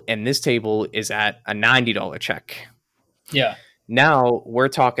table and this table is at a $90 check. Yeah. Now we're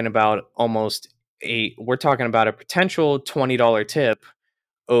talking about a potential $20 tip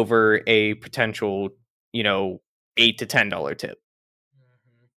over a potential, $8 to $10 tip.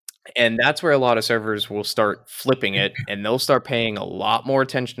 And that's where a lot of servers will start flipping it, and they'll start paying a lot more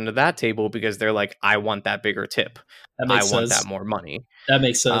attention to that table because they're like, I want that bigger tip. I want that more money. That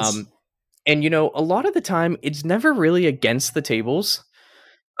makes sense. And, a lot of the time, it's never really against the tables.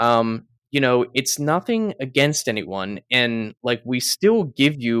 It's nothing against anyone. And, like, we still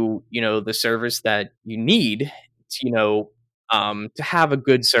give you, the service that you need, to have a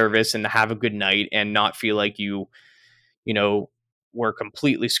good service and to have a good night and not feel like you were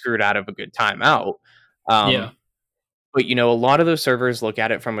completely screwed out of a good time out. But, a lot of those servers look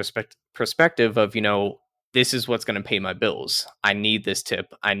at it from a perspective of, this is what's going to pay my bills. I need this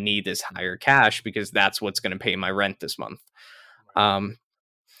tip. I need this higher cash because that's what's going to pay my rent this month.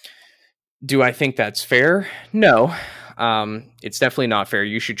 Do I think that's fair? No, it's definitely not fair.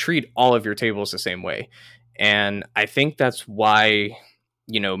 You should treat all of your tables the same way. And I think that's why,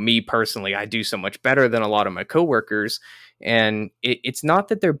 me personally, I do so much better than a lot of my coworkers. And it's not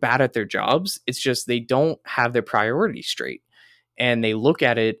that they're bad at their jobs. It's just they don't have their priorities straight. And they look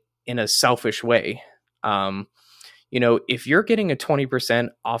at it in a selfish way. If you're getting a 20%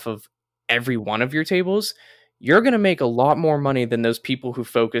 off of every one of your tables, you're going to make a lot more money than those people who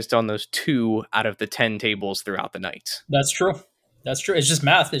focused on those 2 out of the 10 tables throughout the night. That's true. It's just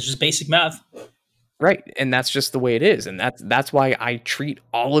math. It's just basic math. Right. And that's just the way it is. And that's why I treat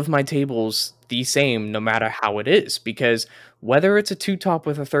all of my tables the same, no matter how it is, because whether it's a 2-top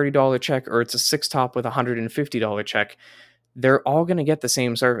with a $30 check or it's a 6-top with a $150 check, they're all going to get the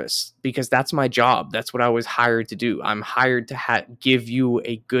same service because that's my job. That's what I was hired to do. I'm hired to give you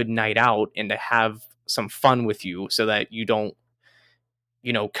a good night out and to have some fun with you so that you don't,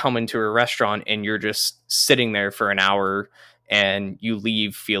 come into a restaurant and you're just sitting there for an hour and you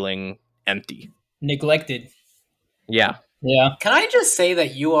leave feeling empty. Neglected. Yeah. Can I just say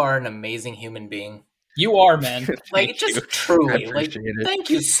that you are an amazing human being? You are, man. Like, just truly. Like, thank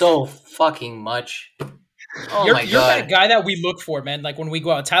you so fucking much. Oh you're my God. That guy that we look for, man. Like when we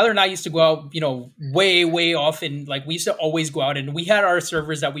go out, Tyler and I used to go out, way, way often. Like we used to always go out, and we had our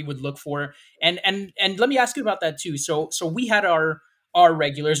servers that we would look for. And let me ask you about that too. So we had our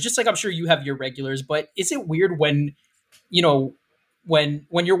regulars, just like I'm sure you have your regulars. But is it weird when,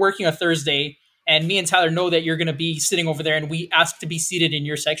 when you're working a Thursday and me and Tyler know that you're going to be sitting over there, and we ask to be seated in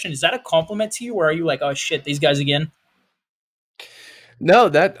your section? Is that a compliment to you, or are you like, oh shit, these guys again? No,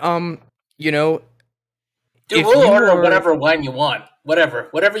 that Dude, we'll order whatever wine you want. Whatever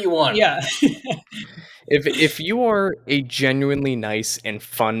you want. Yeah. If you are a genuinely nice and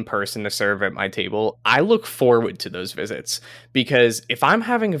fun person to serve at my table, I look forward to those visits, because if I'm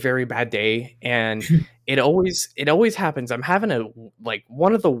having a very bad day, and it always happens, I'm having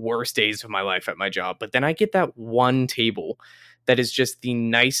one of the worst days of my life at my job, but then I get that one table that is just the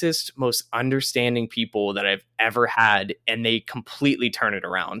nicest, most understanding people that I've ever had, and they completely turn it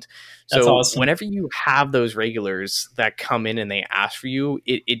around. That's so awesome. Whenever you have those regulars that come in and they ask for you,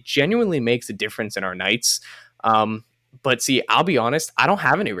 it genuinely makes a difference in our nights. But see, I'll be honest, I don't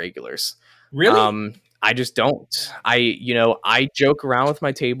have any regulars. Really? I just don't. I joke around with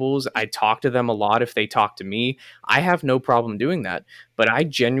my tables. I talk to them a lot if they talk to me. I have no problem doing that, but I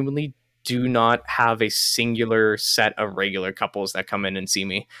genuinely do not have a singular set of regular couples that come in and see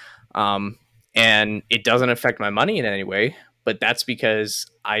me. And it doesn't affect my money in any way, but that's because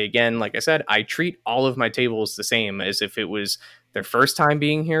like I said, I treat all of my tables the same as if it was their first time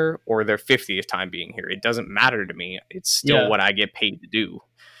being here or their 50th time being here. It doesn't matter to me. It's still what I get paid to do.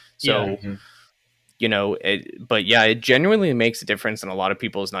 So, it genuinely makes a difference in a lot of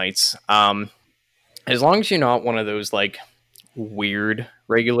people's nights. As long as you're not one of those like weird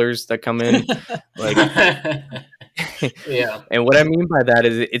regulars that come in, like yeah. And what I mean by that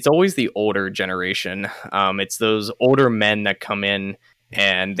is it's always the older generation. It's those older men that come in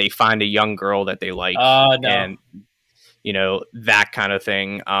and they find a young girl that they like, and that kind of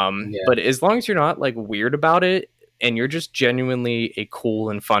thing. But as long as you're not like weird about it and you're just genuinely a cool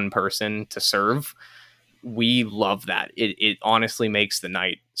and fun person to serve, we love that. It honestly makes the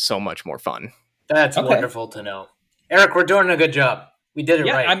night so much more fun. That's wonderful to know. Eric, we're doing a good job. We did it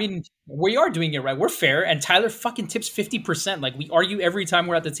right. I mean, we are doing it right. We're fair. And Tyler fucking tips 50%. Like, we argue every time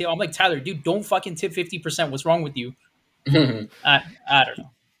we're at the table. I'm like, Tyler, dude, don't fucking tip 50%. What's wrong with you? I don't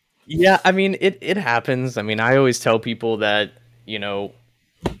know. Yeah, I mean, it happens. I mean, I always tell people that,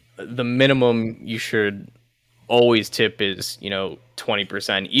 the minimum you should always tip is,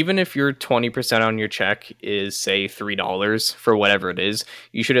 20%. Even if your 20% on your check is, say, $3 for whatever it is,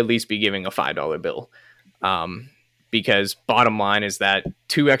 you should at least be giving a $5 bill. Because bottom line is that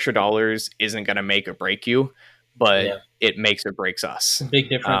 $2 extra isn't going to make or break you, but it makes or breaks us. It's a big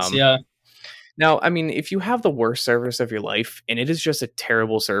difference. Yeah. Now, I mean, if you have the worst service of your life and it is just a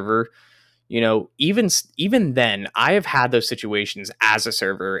terrible server, even then, I have had those situations as a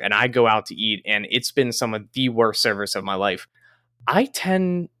server, and I go out to eat, and it's been some of the worst service of my life. I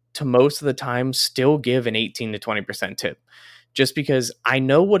tend to most of the time still give an 18 to 20% tip, just because I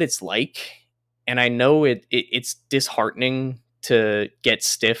know what it's like, and I know it's disheartening to get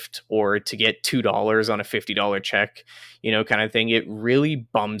stiffed or to get $2 on a $50 check, kind of thing. It really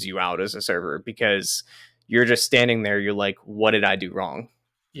bums you out as a server because you're just standing there. You're like, what did I do wrong?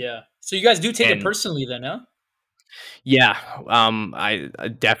 Yeah. So you guys do take it personally then, huh? Yeah. I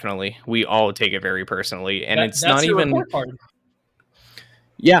definitely, we all take it very personally, and it's not even,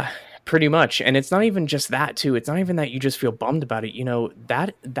 yeah, pretty much. And it's not even just that too. It's not even that you just feel bummed about it.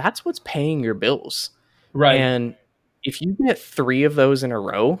 That's what's paying your bills. Right. And if you get 3 of those in a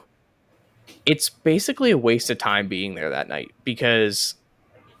row, it's basically a waste of time being there that night because,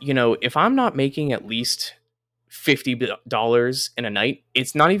 if I'm not making at least $50 in a night,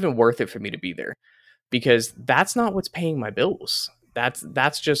 it's not even worth it for me to be there because that's not what's paying my bills.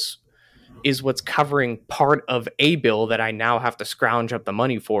 That's just is what's covering part of a bill that I now have to scrounge up the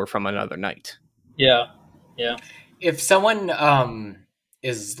money for from another night. Yeah. Yeah. If someone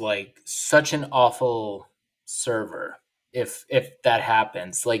is like such an awful server, if that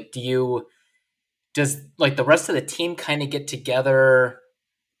happens, like does like the rest of the team kind of get together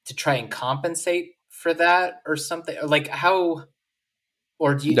to try and compensate for that or something? Or like how,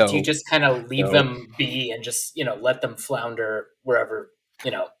 or do you just kind of leave them be and just, let them flounder wherever,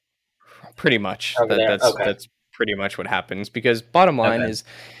 Pretty much. That's pretty much what happens because bottom line is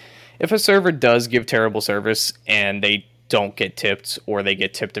if a server does give terrible service and they don't get tipped or they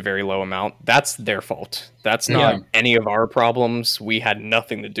get tipped a very low amount, that's their fault. That's not any of our problems. We had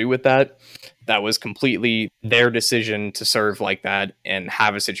nothing to do with that. That was completely their decision to serve like that and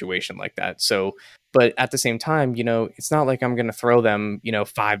have a situation like that. So, but at the same time, it's not like I'm going to throw them,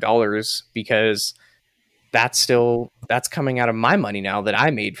 $5 because that's coming out of my money now that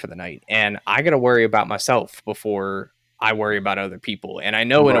I made for the night. And I got to worry about myself before I worry about other people. And I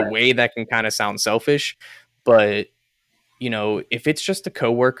know in a way that can kind of sound selfish, but if it's just a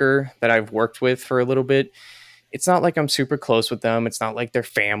coworker that I've worked with for a little bit, it's not like I'm super close with them. It's not like they're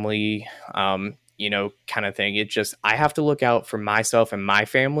family, kind of thing. It just, I have to look out for myself and my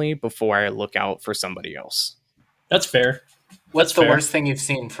family before I look out for somebody else. That's fair. What's the worst thing you've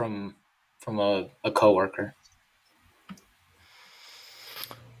seen from a coworker?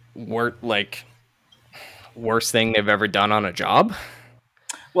 Worst thing they've ever done on a job?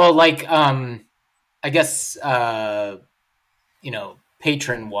 Well, like, I guess,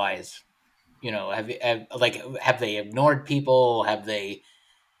 patron wise, have they ignored people? Have they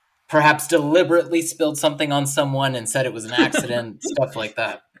perhaps deliberately spilled something on someone and said it was an accident? Stuff like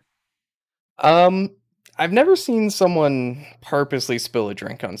that. I've never seen someone purposely spill a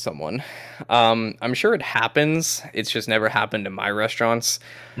drink on someone. I'm sure it happens. It's just never happened in my restaurants.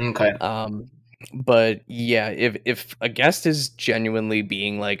 Okay. But yeah, if a guest is genuinely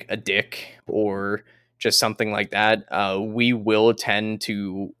being like a dick or just something like that, we will tend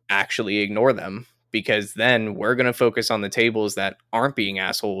to actually ignore them because then we're going to focus on the tables that aren't being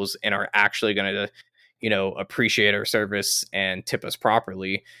assholes and are actually going to, appreciate our service and tip us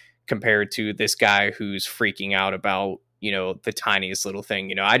properly compared to this guy who's freaking out about, the tiniest little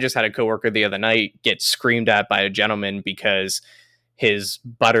thing. I just had a coworker the other night get screamed at by a gentleman because his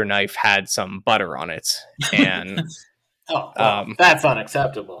butter knife had some butter on it. And that's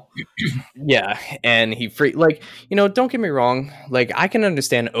unacceptable. Yeah. And he don't get me wrong. Like, I can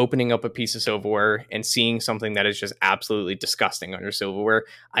understand opening up a piece of silverware and seeing something that is just absolutely disgusting on your silverware.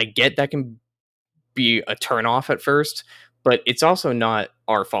 I get that can be a turnoff at first, but it's also not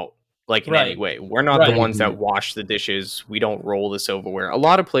our fault. Like in any way, we're not the ones that wash the dishes. We don't roll the silverware. A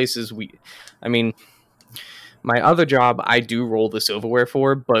lot of places my other job, I do roll the silverware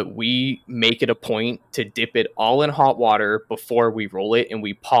for, but we make it a point to dip it all in hot water before we roll it, and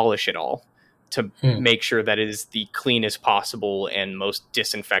we polish it all to make sure that it is the cleanest possible and most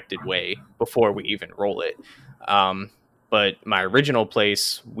disinfected way before we even roll it. But my original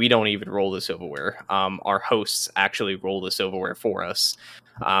place, we don't even roll the silverware. Our hosts actually roll the silverware for us.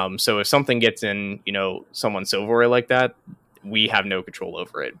 So if something gets in, someone's silverware like that, we have no control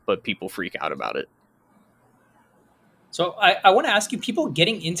over it, but people freak out about it. So I want to ask you, people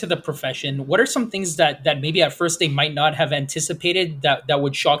getting into the profession, what are some things that maybe at first they might not have anticipated that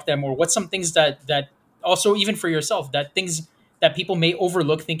would shock them, or what's some things that also, even for yourself, that things that people may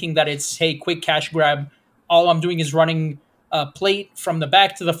overlook, thinking that it's, hey, quick cash grab, all I'm doing is running a plate from the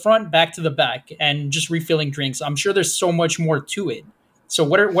back to the front, back to the back, and just refilling drinks. I'm sure there's so much more to it. So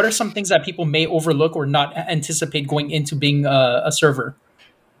what are some things that people may overlook or not anticipate going into being a server?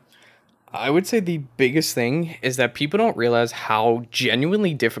 I would say the biggest thing is that people don't realize how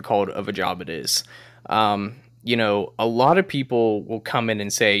genuinely difficult of a job it is. A lot of people will come in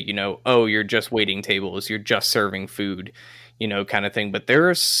and say, oh, you're just waiting tables, you're just serving food, kind of thing. But there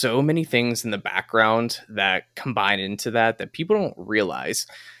are so many things in the background that combine into that people don't realize.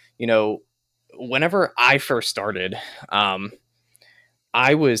 You know, whenever I first started,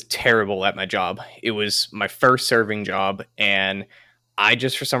 I was terrible at my job. It was my first serving job, and I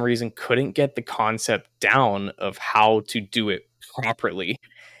just, for some reason, couldn't get the concept down of how to do it properly.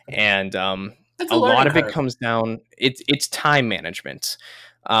 And a lot of it comes down, it's time management,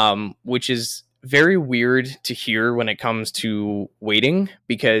 which is very weird to hear when it comes to waiting,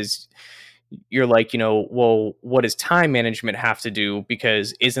 because you're like, well, what does time management have to do?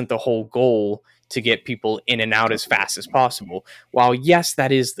 Because isn't the whole goal to get people in and out as fast as possible? While yes,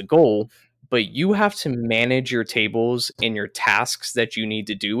 that is the goal, but you have to manage your tables and your tasks that you need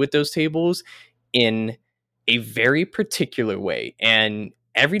to do with those tables in a very particular way. And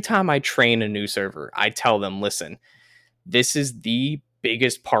every time I train a new server, I tell them, listen, this is the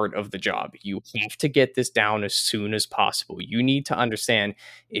biggest part of the job. You have to get this down as soon as possible. You need to understand,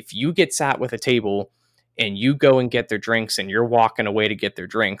 if you get sat with a table and you go and get their drinks and you're walking away to get their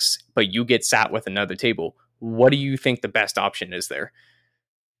drinks, but you get sat with another table, what do you think the best option is there?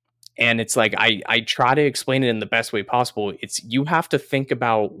 And it's like, I try to explain it in the best way possible. It's, you have to think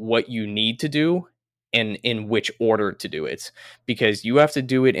about what you need to do and in which order to do it, because you have to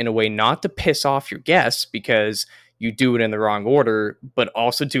do it in a way not to piss off your guests because you do it in the wrong order, but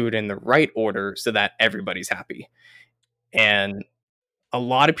also do it in the right order so that everybody's happy. And a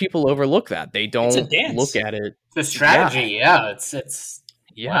lot of people overlook that. They don't look at it. The strategy, it's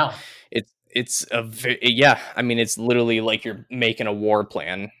wow. It's literally like you're making a war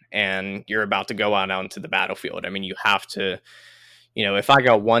plan and you're about to go out onto the battlefield. I mean, you have to, if I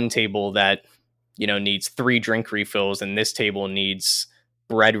got one table that, needs 3 drink refills and this table needs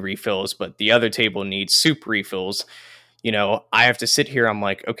bread refills, but the other table needs soup refills, I have to sit here. I'm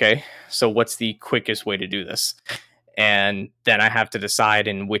like, okay, so what's the quickest way to do this? And then I have to decide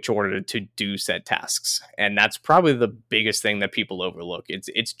in which order to do said tasks. And that's probably the biggest thing that people overlook.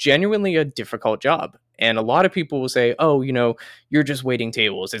 It's genuinely a difficult job. And a lot of people will say, oh, you're just waiting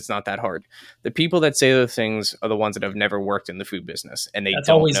tables, it's not that hard. The people that say those things are the ones that have never worked in the food business, and they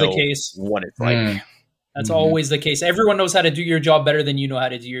don't know the case. What it's like. That's always the case. Everyone knows how to do your job better than you know how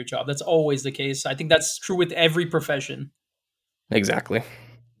to do your job. That's always the case. I think that's true with every profession. Exactly.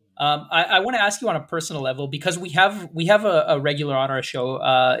 I want to ask you on a personal level, because we have a regular on our show.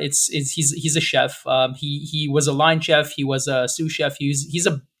 He's a chef. He was a line chef. He was a sous chef. He's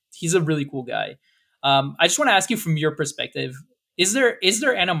a really cool guy. I just want to ask you, from your perspective, is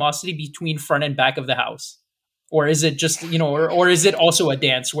there animosity between front and back of the house, or is it just or is it also a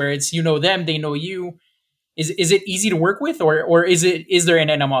dance where it's them, they know you? Is it easy to work with, or is there an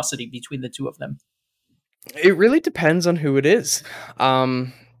animosity between the two of them? It really depends on who it is.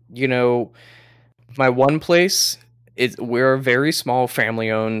 My one place, we're a very small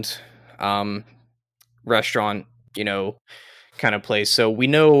family-owned restaurant, kind of place. So we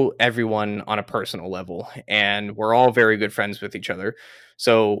know everyone on a personal level, and we're all very good friends with each other.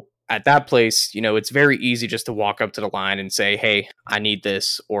 So at that place, it's very easy just to walk up to the line and say, hey, I need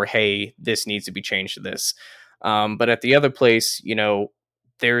this, or hey, this needs to be changed to this. But at the other place,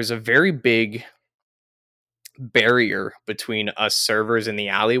 there's a very big barrier between us servers in the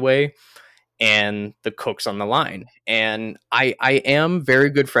alleyway and the cooks on the line. And I am very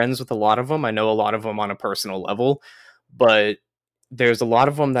good friends with a lot of them. I know a lot of them on a personal level, but there's a lot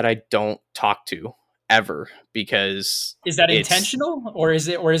of them that I don't talk to ever, because is that intentional, or is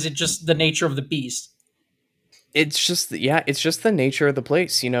it just the nature of the beast? It's just the nature of the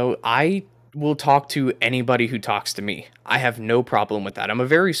place. I will talk to anybody who talks to me. I have no problem with that. I'm a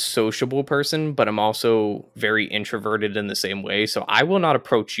very sociable person, but I'm also very introverted in the same way. So I will not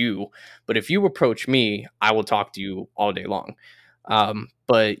approach you, but if you approach me, I will talk to you all day long.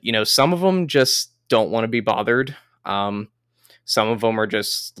 But some of them just don't want to be bothered. Some of them are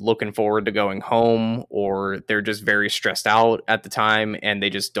just looking forward to going home, or they're just very stressed out at the time and they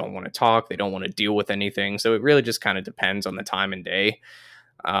just don't want to talk. They don't want to deal with anything. So it really just kind of depends on the time and day.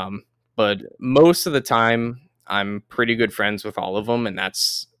 But most of the time, I'm pretty good friends with all of them, and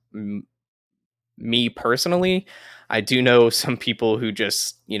that's me personally. I do know some people who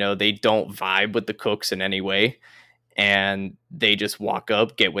just, they don't vibe with the cooks in any way, and they just walk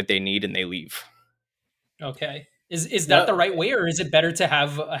up, get what they need, and they leave. Okay. Is that the right way, or is it better to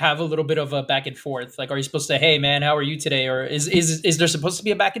have a little bit of a back and forth? Like, are you supposed to, hey man, how are you today? Or is there supposed to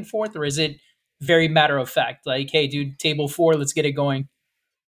be a back and forth, or is it very matter of fact? Like, hey dude, table 4, let's get it going.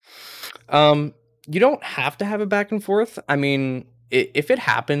 You don't have to have a back and forth. I mean, if it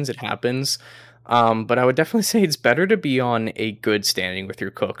happens, it happens. But I would definitely say it's better to be on a good standing with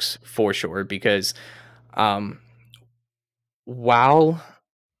your cooks for sure, because while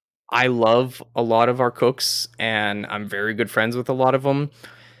I love a lot of our cooks and I'm very good friends with a lot of them,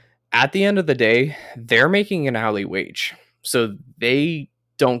 at the end of the day, they're making an hourly wage. So they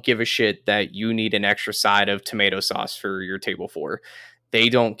don't give a shit that you need an extra side of tomato sauce for your table 4. They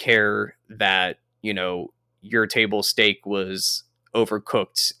don't care that, your table steak was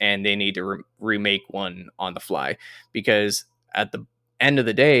overcooked and they need to remake one on the fly, because at the end of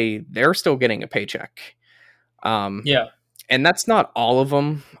the day, they're still getting a paycheck. Yeah. And that's not all of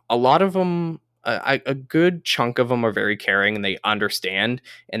them. A lot of them, a good chunk of them are very caring and they understand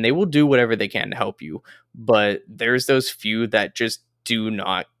and they will do whatever they can to help you. But there's those few that just do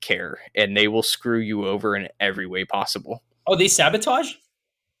not care and they will screw you over in every way possible. Oh, they sabotage?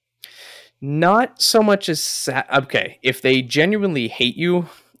 Not so much as okay, if they genuinely hate you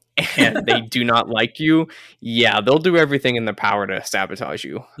and they do not like you, yeah, they'll do everything in their power to sabotage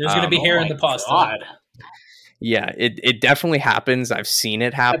you. There's going to be hair in the pasta. God. Yeah, it definitely happens. I've seen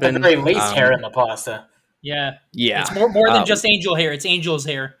it happen. At the very least, hair in the pasta. Yeah. Yeah. It's more than just angel hair. It's angel's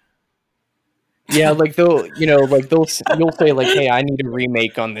hair. Yeah, like you'll say like, hey, I need a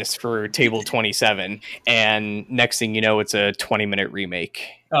remake on this for table 27, and next thing you know, it's a 20-minute remake.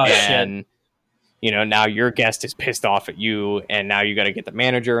 Oh and, shit. Now your guest is pissed off at you, and now you got to get the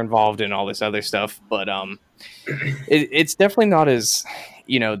manager involved and all this other stuff. But it's definitely not as,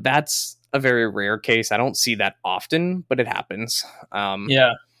 that's a very rare case. I don't see that often, but it happens.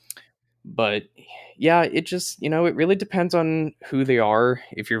 Yeah. But yeah, it just, it really depends on who they are,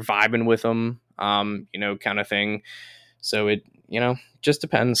 if you're vibing with them, kind of thing. So it, just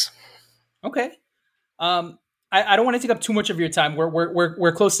depends. Okay. I don't want to take up too much of your time.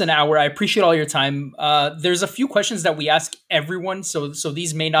 We're close to an hour. I appreciate all your time. There's a few questions that we ask everyone, so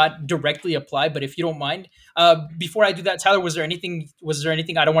these may not directly apply, but if you don't mind, before I do that, Tyler, was there anything?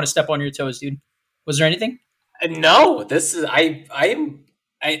 I don't want to step on your toes, dude. Was there anything? No. This is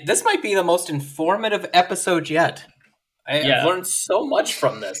this might be the most informative episode yet. I've learned so much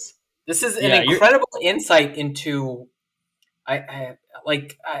from this. This is an incredible insight into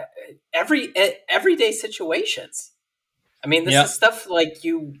everyday situations. I mean, this is stuff like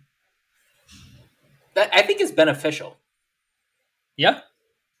that I think is beneficial. Yeah.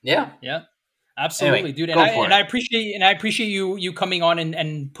 Absolutely, anyway, dude. And I appreciate you coming on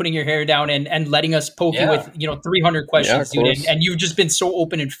and putting your hair down and letting us poke you with 300 questions, dude. And you've just been so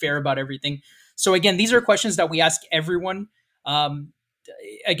open and fair about everything. So again, these are questions that we ask everyone.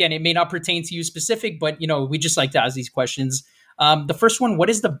 Again, it may not pertain to you specific, but we just like to ask these questions. The first one: what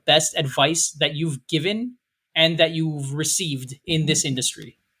is the best advice that you've given and that you've received in this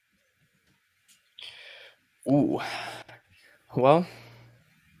industry? Ooh, well,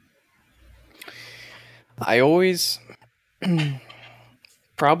 I always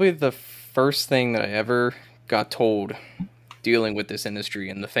probably the first thing that I ever got told dealing with this industry,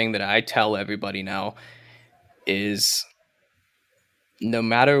 and the thing that I tell everybody now is, no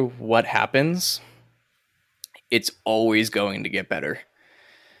matter what happens, it's always going to get better.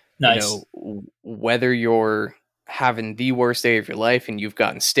 Nice. Whether you're having the worst day of your life and you've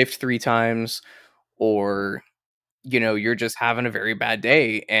gotten stiffed 3 times, or you're just having a very bad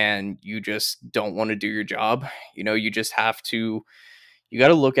day and you just don't want to do your job, you just have to, you got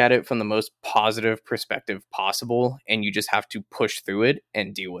to look at it from the most positive perspective possible, and you just have to push through it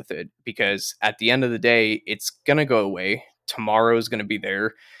and deal with it, because at the end of the day, it's going to go away. Tomorrow is going to be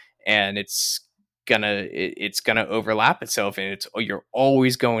there, and it's gonna overlap itself, and you're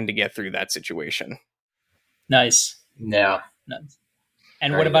always going to get through that situation. Nice. Yeah. Nice.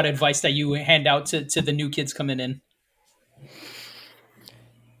 And what about advice that you hand out to the new kids coming in?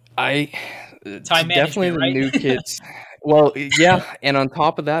 Time definitely right? The new kids. Well, yeah, and on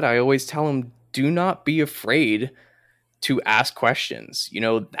top of that, I always tell them, do not be afraid to ask questions.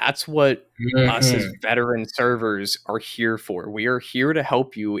 That's what us as veteran servers are here for. We are here to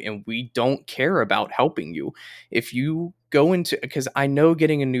help you, and we don't care about helping you. If you go into, because I know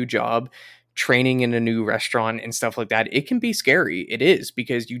getting a new job, training in a new restaurant and stuff like that, it can be scary. It is,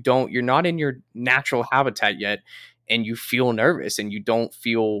 because you're not in your natural habitat yet, and you feel nervous and you don't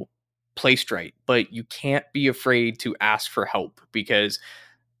feel placed right. But you can't be afraid to ask for help, because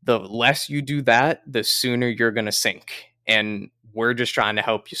the less you do that, the sooner you're going to sink. And we're just trying to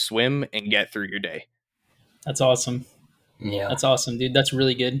help you swim and get through your day. That's awesome. Yeah. That's awesome, dude. That's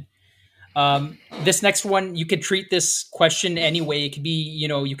really good. This next one, you could treat this question any way. It could be,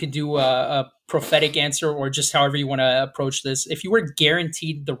 you could do a prophetic answer, or just however you want to approach this. If you were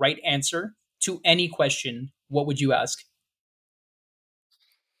guaranteed the right answer to any question, what would you ask?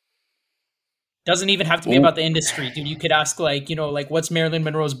 Doesn't even have to be about the industry, dude. You could ask like what's Marilyn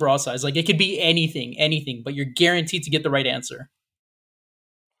Monroe's bra size? Like, it could be anything, but you're guaranteed to get the right answer.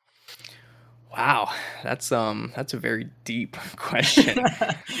 Wow, that's a very deep question.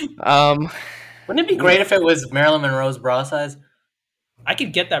 Wouldn't it be great if it was Marilyn Monroe's bra size? I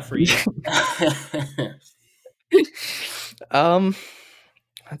could get that for you.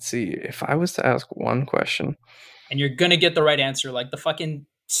 Let's see. If I was to ask one question, and you're gonna get the right answer, like the fucking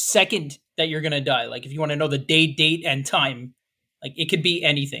second that you're gonna die. Like, if you want to know the day, date, and time, like, it could be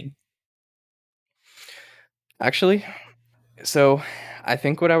anything. Actually, so I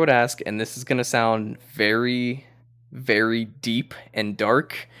think what I would ask, and this is going to sound very, very deep and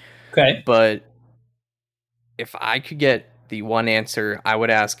dark. Okay. But if I could get the one answer, I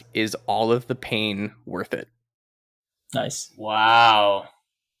would ask, is all of the pain worth it? Nice. Wow.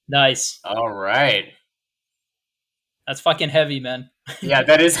 Nice. All right. That's fucking heavy, man. Yeah,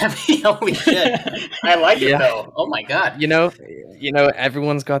 that is heavy. Holy shit. I like it, though. Oh, my God. You know,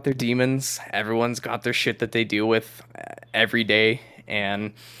 everyone's got their demons. Everyone's got their shit that they deal with every day.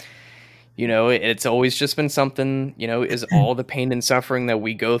 And, it's always just been something, is all the pain and suffering that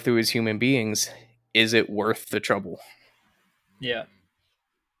we go through as human beings, is it worth the trouble? Yeah.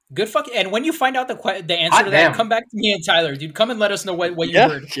 Good fucking. And when you find out the answer to that, come back to me and Tyler, dude. Come and let us know what you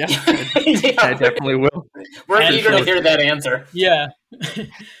heard. Yeah, I definitely will. We're eager to hear that answer. Yeah.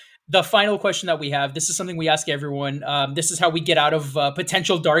 The final question that we have, this is something we ask everyone. This is how we get out of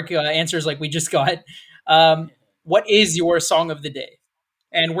potential dark answers like we just got. What is your song of the day?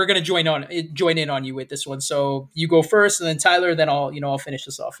 And we're going to join in on you with this one. So you go first, and then Tyler, then I'll finish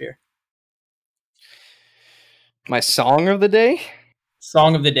this off here. My song of the day?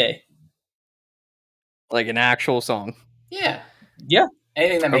 Song of the day. Like an actual song. Yeah. Yeah.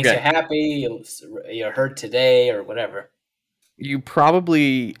 Anything that makes you happy, you heard today, or whatever. You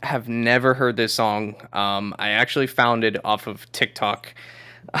probably have never heard this song. I actually found it off of TikTok.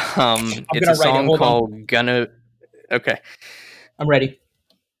 It's a song called Gonna... Okay. I'm ready.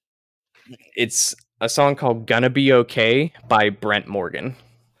 It's a song called Gonna Be Okay by Brent Morgan.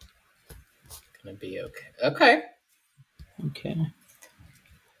 Gonna Be Okay. Okay.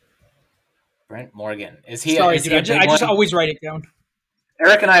 Brent Morgan. Is he? Sorry, is dude, he I just always write it down.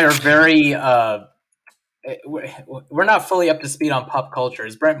 Eric and I are very. We're not fully up to speed on pop culture.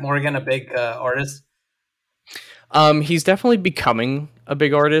 Is Brent Morgan a big artist? He's definitely becoming a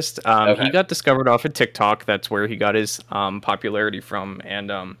big artist. He got discovered off of TikTok. That's where he got his popularity from,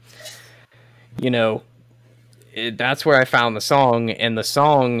 and that's where I found the song. And the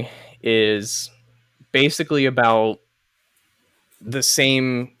song is basically about the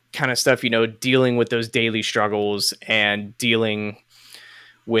same kind of stuff, dealing with those daily struggles and dealing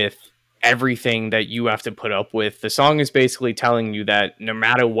with everything that you have to put up with. The song is basically telling you that no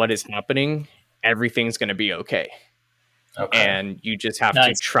matter what is happening, everything's going to be okay. And you just have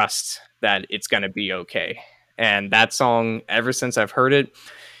to trust that it's going to be okay. And that song, ever since I've heard it,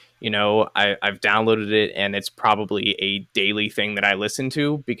 I've downloaded it, and it's probably a daily thing that I listen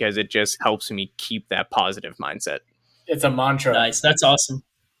to, because it just helps me keep that positive mindset. It's a mantra. Nice. That's awesome.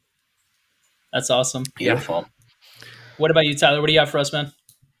 That's awesome. Beautiful. What about you, Tyler? What do you have for us, man?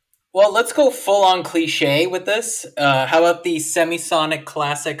 Well, let's go full on cliche with this. How about the Semisonic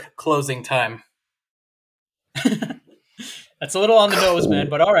classic Closing Time? That's a little on the nose, man,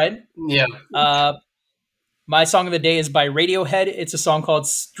 but all right. Yeah. My song of the day is by Radiohead. It's a song called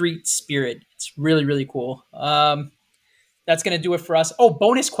Street Spirit. It's really, really cool. That's going to do it for us. Oh,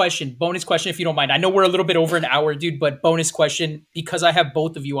 bonus question, if you don't mind. I know we're a little bit over an hour, dude, but bonus question, because I have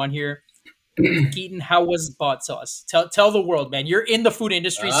both of you on here. Keaton, how was bot sauce? Tell the world, man. You're in the food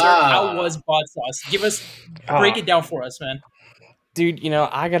industry, sir. How was bot sauce? Break it down for us, man. Dude,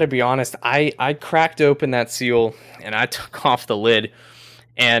 I got to be honest. I cracked open that seal and I took off the lid.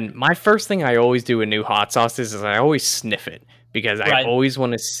 And my first thing I always do with new hot sauces is I always sniff it, because I always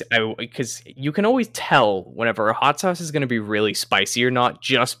want to, because you can always tell whenever a hot sauce is going to be really spicy or not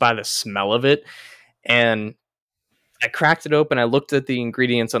just by the smell of it. And I cracked it open. I looked at the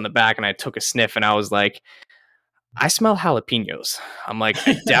ingredients on the back and I took a sniff and I was like, I smell jalapenos. I'm like,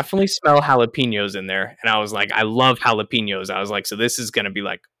 I definitely smell jalapenos in there. And I was like, I love jalapenos. I was like, so this is going to be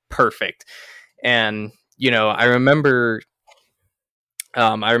like perfect. And, I remember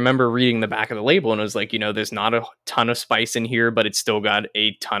reading the back of the label and it was like, there's not a ton of spice in here, but it's still got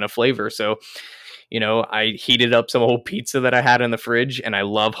a ton of flavor. So, I heated up some old pizza that I had in the fridge, and I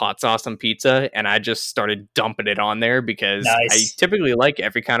love hot sauce on pizza. And I just started dumping it on there because I typically like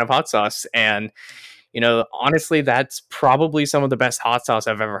every kind of hot sauce. And, honestly, that's probably some of the best hot sauce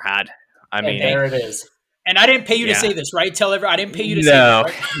I've ever had. I mean, there it is. And I didn't pay you to say this, right? Tell everyone I didn't pay you to say that.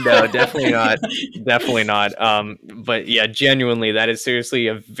 Right? No, definitely not. Definitely not. But yeah, genuinely, that is seriously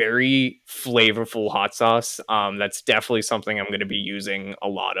a very flavorful hot sauce. That's definitely something I'm going to be using a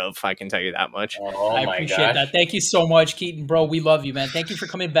lot of. I can tell you that much. I appreciate that. Thank you so much, Keaton, bro. We love you, man. Thank you for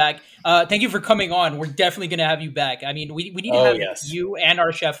coming back. Thank you for coming on. We're definitely going to have you back. I mean, we need to have you and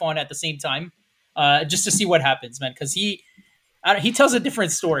our chef on at the same time, just to see what happens, man. Because he tells a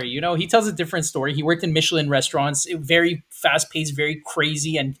different story, He tells a different story. He worked in Michelin restaurants, very fast paced, very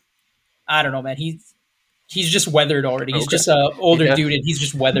crazy, and I don't know, man. He's just weathered already. He's just an older dude, and he's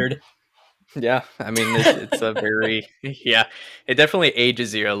just weathered. Yeah, I mean, it's a very it definitely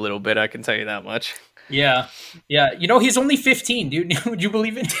ages you a little bit. I can tell you that much. Yeah. He's only 15, dude. Would you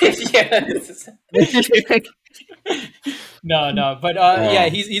believe it? No,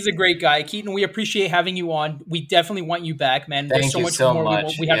 but he's a great guy. Keaton, we appreciate having you on. We definitely want you back, man. There's so much more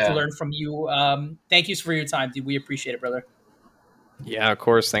we have to learn from you. Thank you for your time, dude. We appreciate it, brother. Yeah, of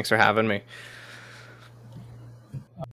course. Thanks for having me.